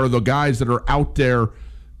 that are the guys that are out there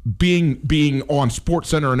being on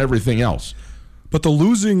SportsCenter and everything else. But the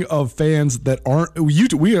losing of fans that aren't, we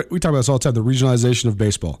talk about this all the time, the regionalization of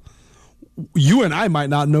baseball. You and I might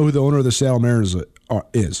not know who the owner of the Seattle Mariners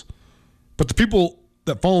is, but the people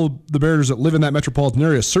that follow the Mariners that live in that metropolitan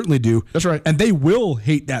area certainly do. That's right. And they will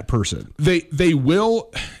hate that person. They will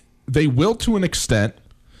to an extent,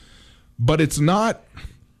 but it's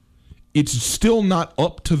still not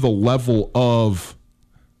up to the level of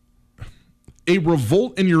a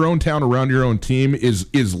revolt in your own town around your own team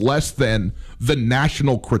is less than the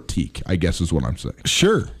national critique, I guess is what I'm saying.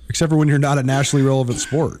 Sure. Except for when you're not a nationally relevant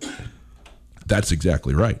sport. That's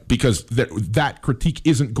exactly right. Because that critique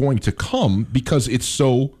isn't going to come because it's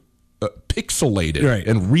so pixelated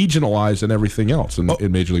and regionalized and everything else in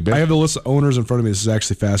Major League Baseball. I have the list of owners in front of me. This is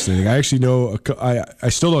actually fascinating. I actually know, I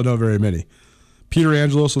still don't know very many. Peter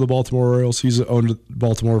Angelos of the Baltimore Orioles. He's owned the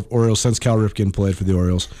Baltimore Orioles since Cal Ripken played for the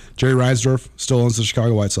Orioles. Jerry Reinsdorf still owns the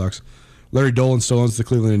Chicago White Sox. Larry Dolan still owns the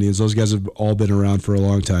Cleveland Indians. Those guys have all been around for a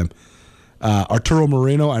long time. Arturo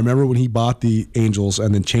Moreno, I remember when he bought the Angels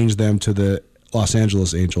and then changed them to the Los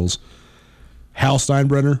Angeles Angels. Hal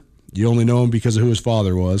Steinbrenner, you only know him because of who his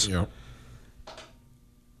father was. Yeah.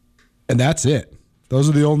 And that's it. Those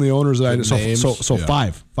are the only owners that I know. So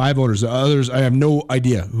yeah. Five owners. The others, I have no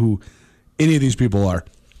idea who any of these people are.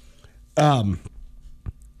 I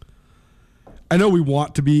know we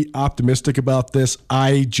want to be optimistic about this.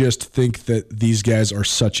 I just think that these guys are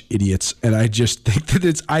such idiots, and I just think that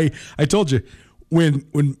it's. I told you when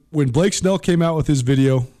Blake Snell came out with his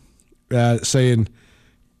video saying,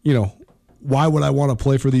 why would I want to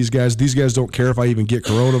play for these guys? These guys don't care if I even get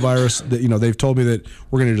coronavirus. That they've told me that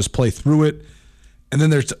we're going to just play through it. And then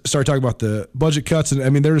they start talking about the budget cuts,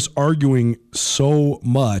 and they're just arguing so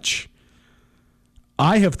much.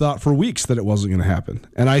 I have thought for weeks that it wasn't going to happen,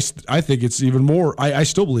 and I think it's even more. I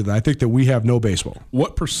still believe that. I think that we have no baseball.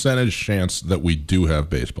 What percentage chance that we do have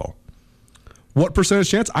baseball? What percentage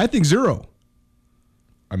chance? I think 0.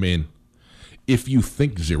 I mean, if you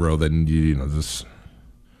think 0, then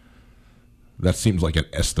that seems like an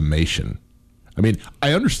estimation. I mean,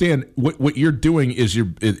 I understand what you're doing is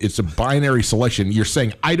it's a binary selection. You're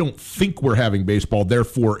saying I don't think we're having baseball,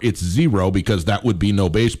 therefore it's 0 because that would be no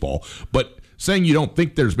baseball. But saying you don't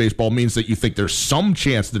think there's baseball means that you think there's some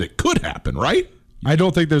chance that it could happen, right? I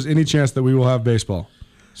don't think there's any chance that we will have baseball.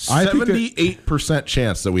 78%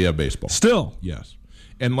 chance that we have baseball. Still. Yes.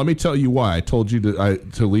 And let me tell you why. I told you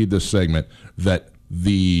to lead this segment that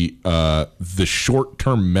the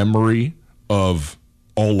short-term memory of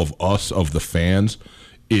all of us, of the fans,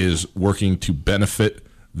 is working to benefit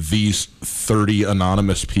these 30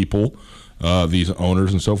 anonymous people, these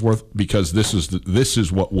owners and so forth, because this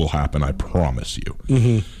is what will happen, I promise you.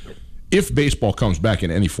 Mm-hmm. If baseball comes back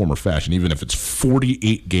in any form or fashion, even if it's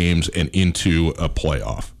 48 games and into a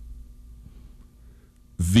playoff,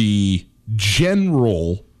 the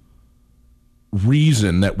general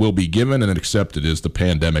reason that will be given and accepted is the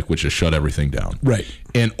pandemic, which has shut everything down. Right.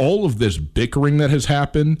 And all of this bickering that has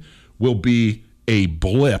happened will be a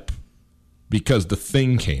blip because the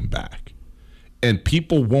thing came back. And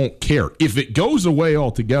people won't care. If it goes away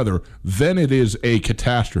altogether, then it is a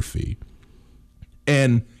catastrophe.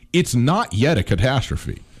 And it's not yet a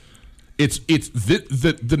catastrophe. It's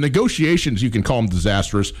the negotiations, you can call them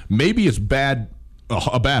disastrous. Maybe it's a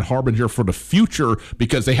bad harbinger for the future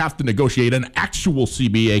because they have to negotiate an actual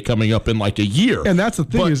CBA coming up in like a year. And that's the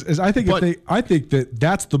thing is I think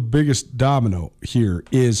that's the biggest domino here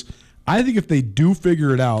is I think if they do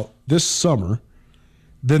figure it out this summer,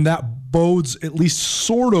 then that bodes at least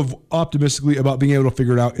sort of optimistically about being able to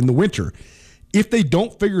figure it out in the winter. If they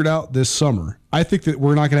don't figure it out this summer, I think that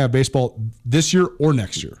we're not going to have baseball this year or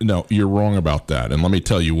next year. No, you're wrong about that. And let me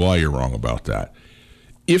tell you why you're wrong about that.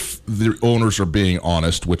 If the owners are being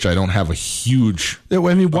honest, which I don't have a huge... I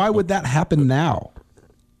mean, why would that happen now?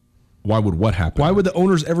 Why would what happen? Why would the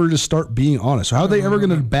owners ever just start being honest? How are they ever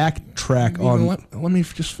going to backtrack on... Let me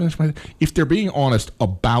just finish my... If they're being honest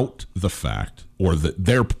about the fact, or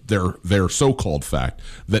their so-called fact,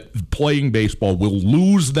 that playing baseball will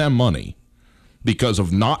lose them money because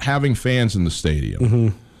of not having fans in the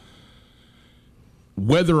stadium,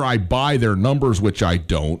 whether I buy their numbers, which I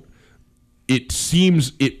don't, it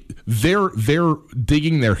seems they're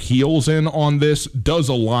digging their heels in on this does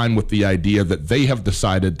align with the idea that they have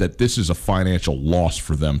decided that this is a financial loss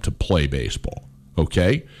for them to play baseball.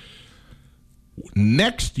 Okay?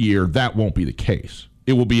 Next year, that won't be the case.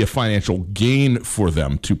 It will be a financial gain for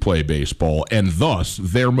them to play baseball, and thus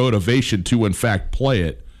their motivation to, in fact, play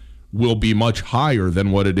it will be much higher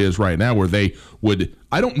than what it is right now, where they would...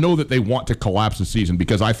 I don't know that they want to collapse the season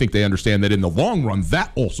because I think they understand that in the long run,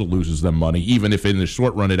 that also loses them money, even if in the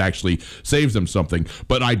short run it actually saves them something.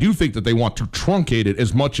 But I do think that they want to truncate it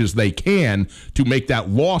as much as they can to make that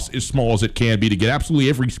loss as small as it can be, to get absolutely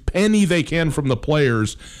every penny they can from the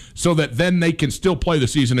players so that then they can still play the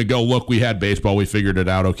season and go, look, we had baseball, we figured it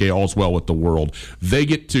out, okay, all's well with the world. They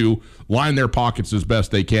get to line their pockets as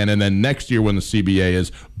best they can, and then next year when the CBA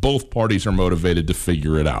is, both parties are motivated to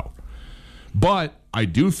figure it out. But I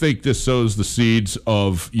do think this sows the seeds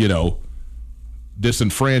of,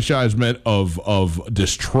 disenfranchisement, of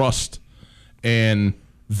distrust, and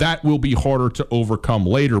that will be harder to overcome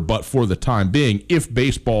later. But for the time being, if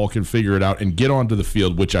baseball can figure it out and get onto the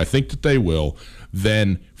field, which I think that they will,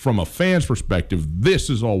 then from a fan's perspective, this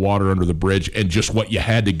is all water under the bridge and just what you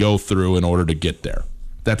had to go through in order to get there.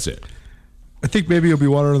 That's it. I think maybe it'll be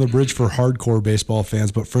water under the bridge for hardcore baseball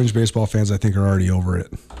fans, but fringe baseball fans, I think, are already over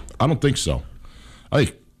it. I don't think so.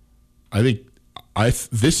 I think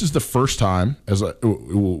this is the first time,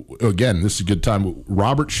 again, this is a good time.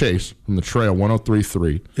 Robert Chase from the Trail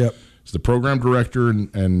 103.3. Yep. Is the program director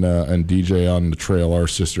and DJ on the Trail, our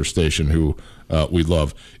sister station, who we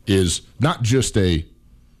love, is not just a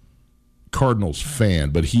Cardinals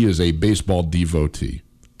fan, but he is a baseball devotee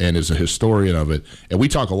and is a historian of it. And we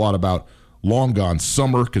talk a lot about Long Gone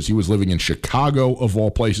Summer because he was living in Chicago, of all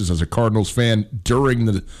places, as a Cardinals fan during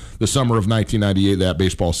the summer of 1998, that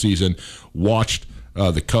baseball season. Watched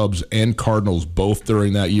the Cubs and Cardinals both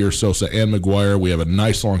during that year, Sosa and McGuire. We have a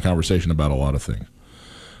nice long conversation about a lot of things.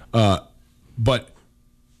 But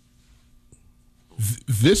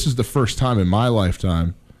this is the first time in my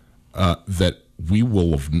lifetime that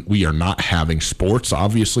we are not having sports,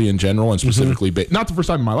 obviously, in general, and specifically not the first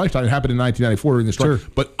time in my lifetime. It happened in 1994 during the strike,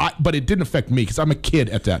 sure. but it didn't affect me because I'm a kid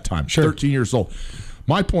at that time, sure. 13 years old.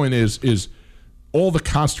 My point is all the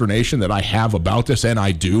consternation that I have about this, and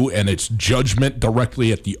I do, and it's judgment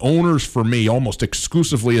directly at the owners for me, almost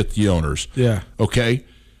exclusively at the owners. Yeah. Okay?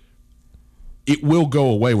 It will go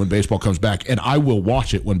away when baseball comes back, and I will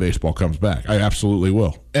watch it when baseball comes back. I absolutely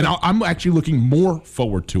will. And I'm actually looking more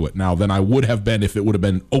forward to it now than I would have been if it would have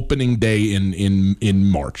been opening day in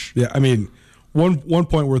March. Yeah, I mean, one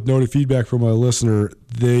point worth noting, feedback from a listener,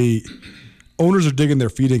 owners are digging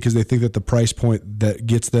their feet in because they think that the price point that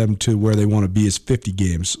gets them to where they want to be is 50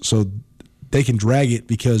 games. So they can drag it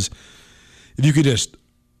because if you could just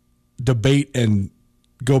debate and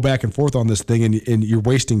go back and forth on this thing and you're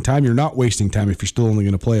wasting time. You're not wasting time if you're still only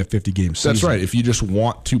going to play a 50-game season. That's right. If you just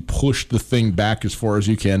want to push the thing back as far as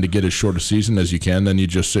you can to get as short a season as you can, then you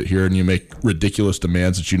just sit here and you make ridiculous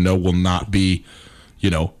demands that you know will not be,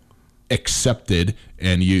 accepted,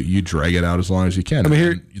 and you drag it out as long as you can. I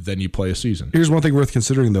mean, then you play a season. Here's one thing worth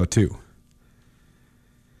considering, though, too.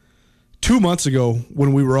 2 months ago,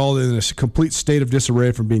 when we were all in a complete state of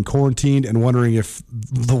disarray from being quarantined and wondering if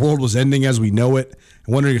the world was ending as we know it,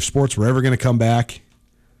 and wondering if sports were ever going to come back,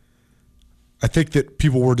 I think that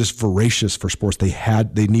people were just voracious for sports.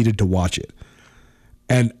 They needed to watch it.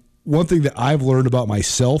 And one thing that I've learned about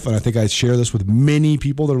myself, and I think I share this with many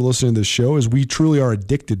people that are listening to this show, is we truly are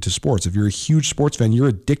addicted to sports. If you're a huge sports fan, you're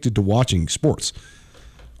addicted to watching sports.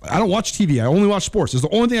 I don't watch TV. I only watch sports. It's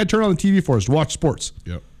the only thing I turn on the TV for is to watch sports.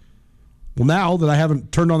 Yep. Well, now that I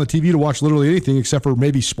haven't turned on the TV to watch literally anything except for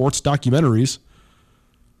maybe sports documentaries,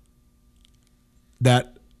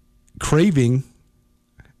 that craving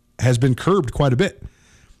has been curbed quite a bit.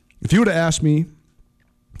 If you would have asked me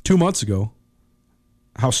 2 months ago,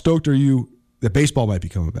 how stoked are you that baseball might be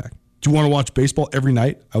coming back? Do you want to watch baseball every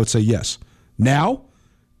night? I would say yes. Now,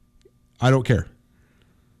 I don't care.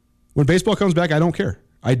 When baseball comes back, I don't care.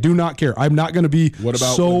 I do not care. I'm not going to be What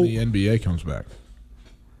about when the NBA comes back?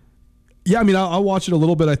 Yeah, I mean, I'll watch it a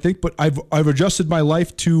little bit, I think, but I've adjusted my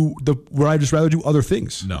life to where I'd just rather do other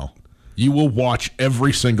things. No. You will watch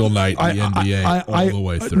every single night the NBA all the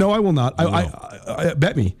way through. No, I will not. I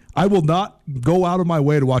bet me. I will not go out of my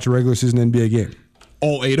way to watch a regular season NBA game.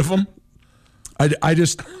 All 8 of them? I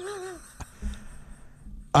just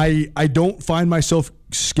I don't find myself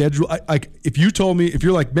scheduled. If you told me, if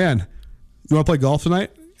you're like, man, you want to play golf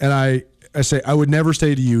tonight? And I say, I would never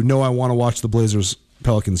say to you, no, I want to watch the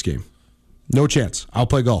Blazers-Pelicans game. No chance. I'll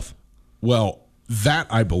play golf. Well, that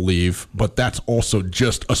I believe, but that's also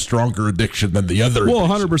just a stronger addiction than the other. Well,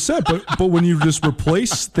 100%. But when you just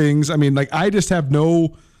replace things, I mean, like, I just have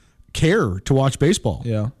no care to watch baseball.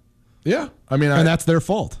 Yeah. Yeah. I mean, and that's their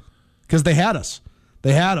fault because they had us.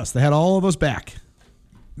 They had us. They had all of us back.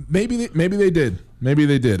 Maybe they did. Maybe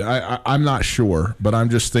they did. I'm not sure, but I'm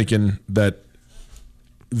just thinking that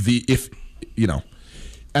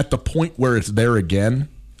at the point where it's there again,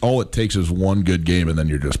 all it takes is one good game, and then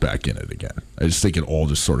you're just back in it again. I just think it all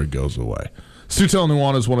just sort of goes away. Sutel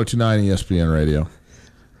Nuanez, 102.9 ESPN Radio.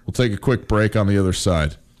 We'll take a quick break. On the other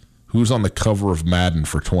side. Who's on the cover of Madden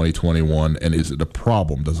for 2021, and is it a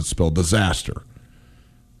problem? Does it spell disaster?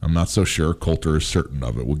 I'm not so sure. Coulter is certain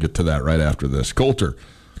of it. We'll get to that right after this. Coulter,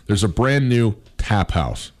 there's a brand new tap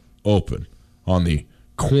house open on the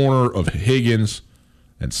corner of Higgins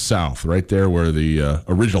and South, right there where the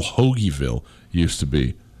original Hoagieville used to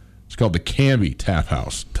be. It's called the Canby Tap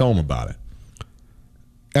House. Tell them about it.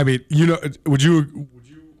 I mean, would you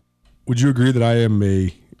agree that I am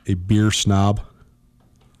a beer snob?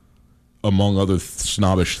 Among other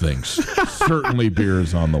snobbish things. Certainly beer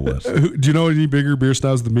is on the list. Do you know any bigger beer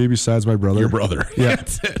snobs than me besides my brother? Your brother. Yeah.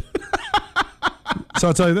 That's it. So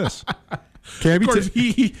I'll tell you this. Canby,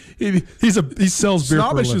 he sells beer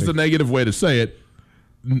snobbish for a living. is the negative way to say it.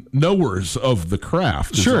 Knowers of the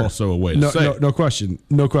craft is also a way to say it. No question.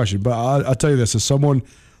 No question. But I'll tell you this. As someone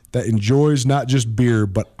that enjoys not just beer,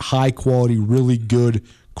 but high quality, really good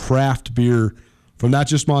craft beer from not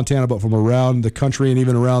just Montana, but from around the country and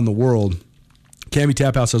even around the world, Canby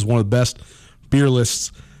Tap House has one of the best beer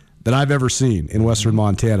lists that I've ever seen in Western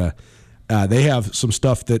Montana. They have some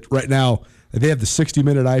stuff that right now, they have the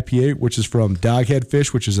 60-minute IPA, which is from Doghead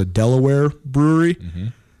Fish, which is a Delaware brewery. Mm-hmm.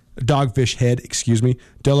 Dogfish Head,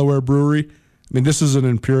 Delaware brewery. I mean, this is an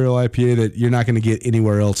Imperial IPA that you're not going to get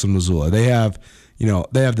anywhere else in Missoula. They have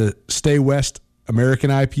the Stay West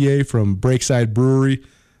American IPA from Breakside Brewery.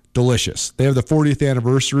 Delicious. They have the 40th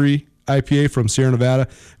anniversary IPA from Sierra Nevada.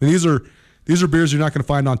 I mean, these are beers you're not going to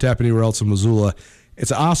find on tap anywhere else in Missoula.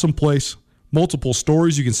 It's an awesome place. Multiple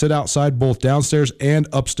stories. You can sit outside both downstairs and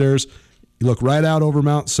upstairs. You look right out over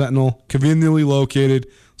Mount Sentinel, conveniently located.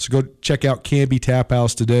 So go check out Canby Tap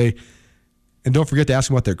House today. And don't forget to ask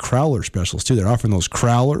them about their Crowler specials, too. They're offering those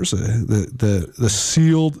Crowlers, the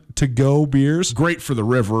sealed to-go beers. Great for the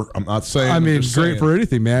river, I'm not saying. I mean, great for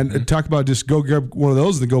anything, man. Mm-hmm. Talk about just go grab one of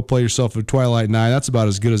those and then go play yourself a Twilight 9. That's about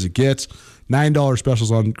as good as it gets. $9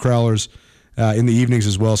 specials on Crowlers in the evenings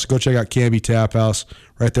as well. So go check out Canby Tap House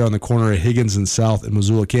right there on the corner of Higgins and South in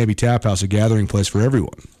Missoula. Canby Tap House, a gathering place for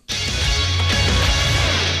everyone.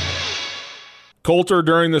 Coulter,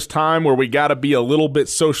 during this time where we got to be a little bit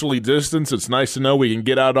socially distanced, it's nice to know we can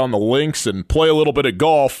get out on the links and play a little bit of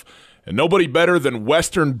golf. And nobody better than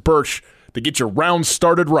Western Birch to get your round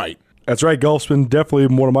started right. That's right. Golf's been definitely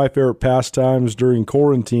one of my favorite pastimes during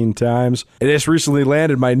quarantine times. I just recently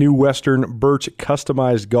landed my new Western Birch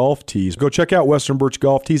customized golf tees. Go check out Western Birch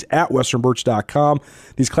golf tees at westernbirch.com.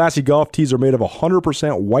 These classy golf tees are made of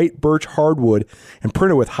 100% white birch hardwood and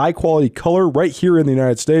printed with high-quality color right here in the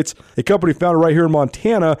United States. A company founded right here in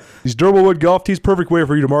Montana. These durable wood golf tees, perfect way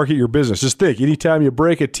for you to market your business. Just think, anytime you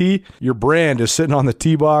break a tee, your brand is sitting on the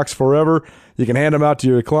tee box forever. You can hand them out to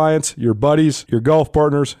your clients, your buddies, your golf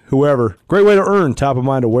partners, whoever. Great way to earn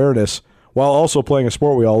top-of-mind awareness while also playing a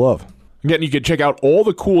sport we all love. Again, you can check out all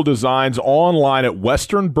the cool designs online at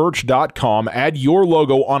westernbirch.com. Add your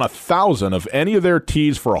logo on 1,000 of any of their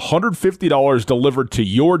tees for $150 delivered to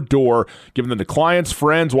your door. Give them to clients,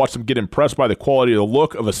 friends, watch them get impressed by the quality of the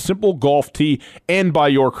look of a simple golf tee and by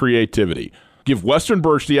your creativity. Give Western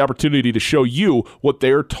Birch the opportunity to show you what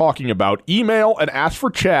they're talking about. Email and ask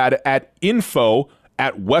for Chad at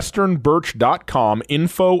info@westernbirch.com,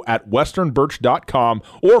 info@westernbirch.com,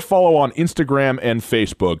 or follow on Instagram and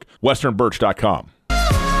Facebook, westernbirch.com.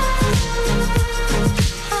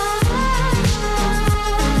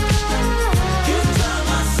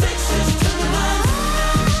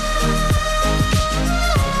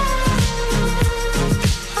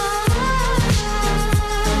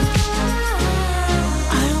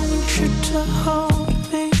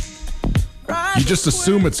 You just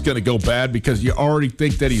assume it's going to go bad because you already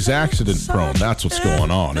think that he's accident prone. That's what's going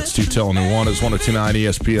on. It's Tutel and Nuanez, 102.9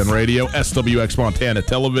 ESPN Radio, SWX Montana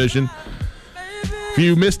Television. If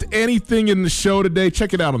you missed anything in the show today,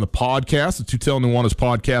 check it out on the podcast. The Tutel and Nuanez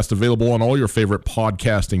podcast, available on all your favorite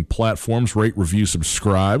podcasting platforms. Rate, review,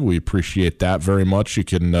 subscribe. We appreciate that very much. You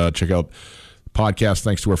can check out the podcast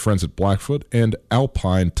thanks to our friends at Blackfoot and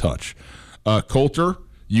Alpine Touch. Coulter,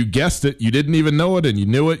 you guessed it. You didn't even know it, and you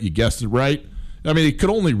knew it. You guessed it right. I mean, it could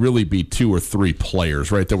only really be 2 or 3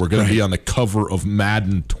 players, right, that were going to be on the cover of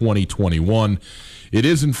Madden 2021. It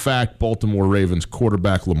is, in fact, Baltimore Ravens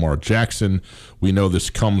quarterback Lamar Jackson. We know this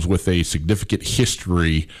comes with a significant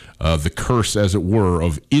history, the curse, as it were,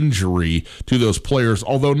 of injury to those players,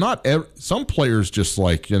 although not some players just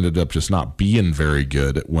ended up just not being very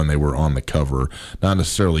good when they were on the cover, not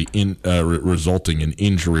necessarily resulting in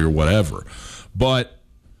injury or whatever. But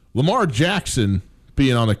Lamar Jackson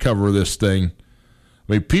being on the cover of this thing,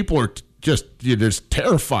 I mean, people are just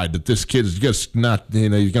terrified that this kid is just not, he's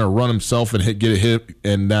going to run himself and get a hit,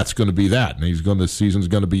 and that's going to be that. And the season's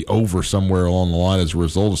going to be over somewhere along the line as a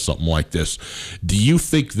result of something like this. Do you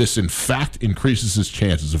think this, in fact, increases his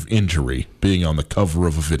chances of injury being on the cover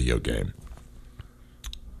of a video game?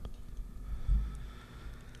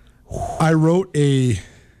 I wrote a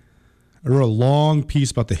long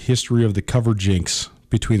piece about the history of the cover jinx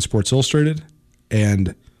between Sports Illustrated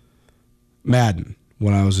and Madden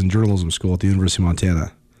when I was in journalism school at the University of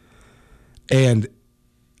Montana. And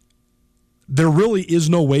there really is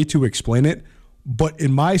no way to explain it, but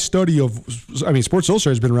in my study Sports Illustrated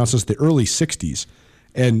has been around since the early 60s,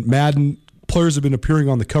 and Madden players have been appearing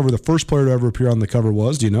on the cover. The first player to ever appear on the cover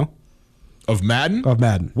was, do you know? Of Madden? Of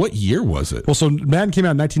Madden. What year was it? Well, so Madden came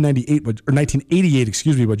out in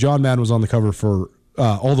 1988, but John Madden was on the cover for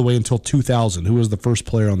all the way until 2000. Who was the first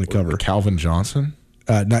player on the cover? Calvin Johnson?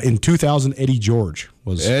 In 2000, Eddie George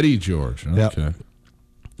was. Eddie George, okay. Yep.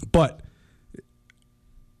 But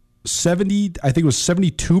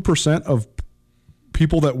 72% of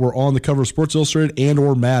people that were on the cover of Sports Illustrated and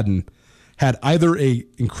or Madden had either a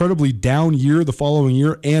incredibly down year the following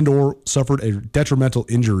year and or suffered a detrimental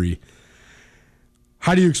injury.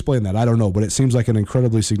 How do you explain that? I don't know, but it seems like an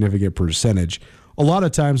incredibly significant percentage. A lot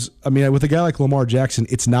of times, I mean, with a guy like Lamar Jackson,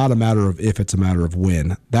 it's not a matter of if, it's a matter of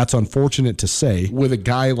when. That's unfortunate to say. With a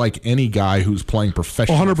guy like any guy who's playing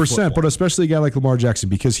professional 100%, football. But especially a guy like Lamar Jackson,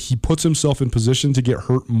 because he puts himself in position to get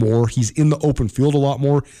hurt more. He's in the open field a lot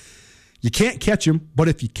more. You can't catch him, but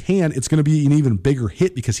if you can, it's going to be an even bigger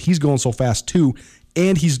hit because he's going so fast too,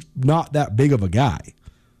 and he's not that big of a guy.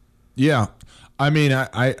 Yeah. I mean,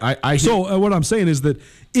 So what I'm saying is that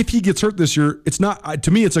if he gets hurt this year, it's not, to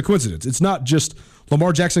me, it's a coincidence. It's not just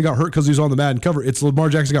Lamar Jackson got hurt because he's on the Madden cover. It's Lamar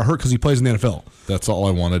Jackson got hurt because he plays in the NFL. That's all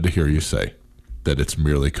I wanted to hear you say, that it's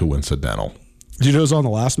merely coincidental. Did you know it was on the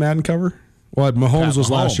last Madden cover? Well, Mahomes was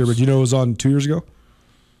last year, but do you know it was on 2 years ago?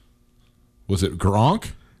 Was it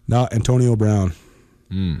Gronk? No, Antonio Brown.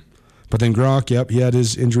 But then Gronk, he had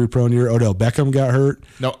his injury-prone year. Odell Beckham got hurt.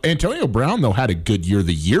 No, Antonio Brown, though, had a good year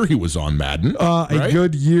the year he was on Madden. Right? A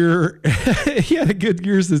good year. He had a good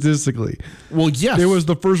year statistically. Well, yes. It was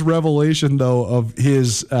the first revelation, though, of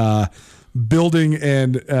his building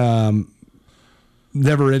and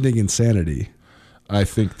never-ending insanity. I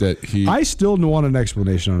think that he... I still want an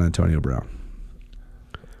explanation on Antonio Brown.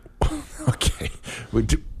 Okay.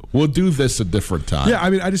 We'll do this a different time. Yeah, I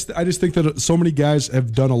mean, I just think that so many guys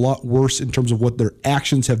have done a lot worse in terms of what their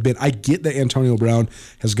actions have been. I get that Antonio Brown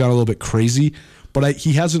has gone a little bit crazy, but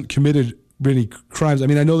he hasn't committed many crimes. I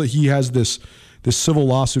mean, I know that he has this civil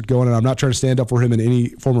lawsuit going, and I'm not trying to stand up for him in any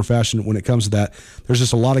form or fashion when it comes to that. There's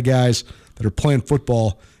just a lot of guys that are playing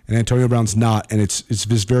football, and Antonio Brown's not, and it's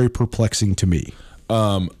just very perplexing to me.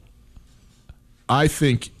 I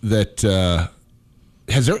think that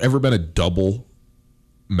has there ever been a double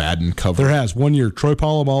Madden cover? There has. 1 year, Troy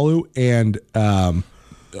Polamalu and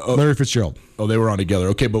Larry Fitzgerald. Oh, they were on together.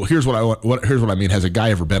 Okay, but here's what I mean. Has a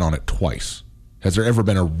guy ever been on it twice? Has there ever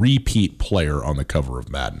been a repeat player on the cover of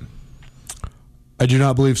Madden? I do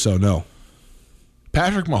not believe so, no.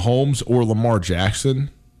 Patrick Mahomes or Lamar Jackson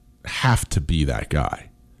have to be that guy.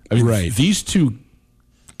 I mean, right. These two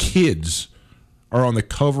kids are on the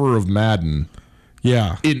cover of Madden.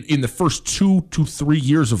 Yeah. In the first 2 to 3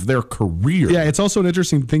 years of their career. Yeah, it's also an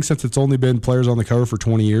interesting thing since it's only been players on the cover for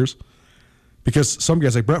 20 years. Because some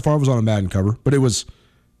guys, like Brett Favre was on a Madden cover, but it was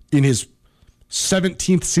in his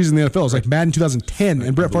 17th season in the NFL. It was like Madden 2010,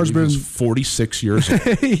 and Brett Favre's been 46 years old.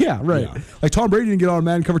 Yeah, right. Yeah. Like Tom Brady didn't get on a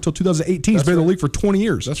Madden cover until 2018. He's been in the league for 20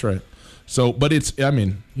 years. That's right. So, but it's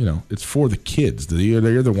for the kids.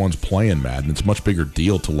 They're the ones playing Madden. It's a much bigger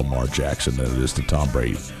deal to Lamar Jackson than it is to Tom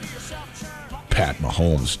Brady. Pat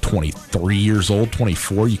Mahomes, 23 years old,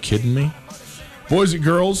 24. You kidding me? Boys and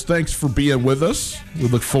girls, thanks for being with us. We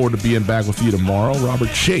look forward to being back with you tomorrow. Robert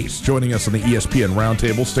Chase joining us on the ESPN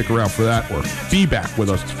Roundtable. Stick around for that, or be back with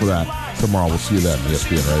us for that tomorrow. We'll see you then,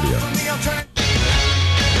 ESPN Radio.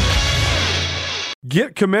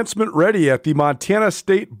 Get commencement ready at the Montana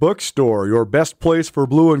State Bookstore, your best place for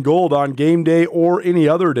blue and gold on game day or any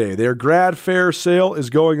other day. Their grad fair sale is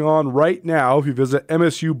going on right now if you visit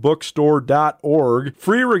msubookstore.org.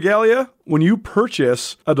 Free regalia when you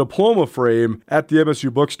purchase a diploma frame at the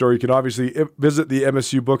MSU Bookstore. You can obviously visit the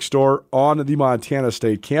MSU Bookstore on the Montana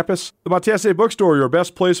State campus. The Montana State Bookstore, your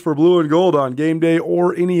best place for blue and gold on game day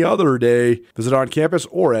or any other day. Visit on campus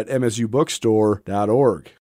or at msubookstore.org.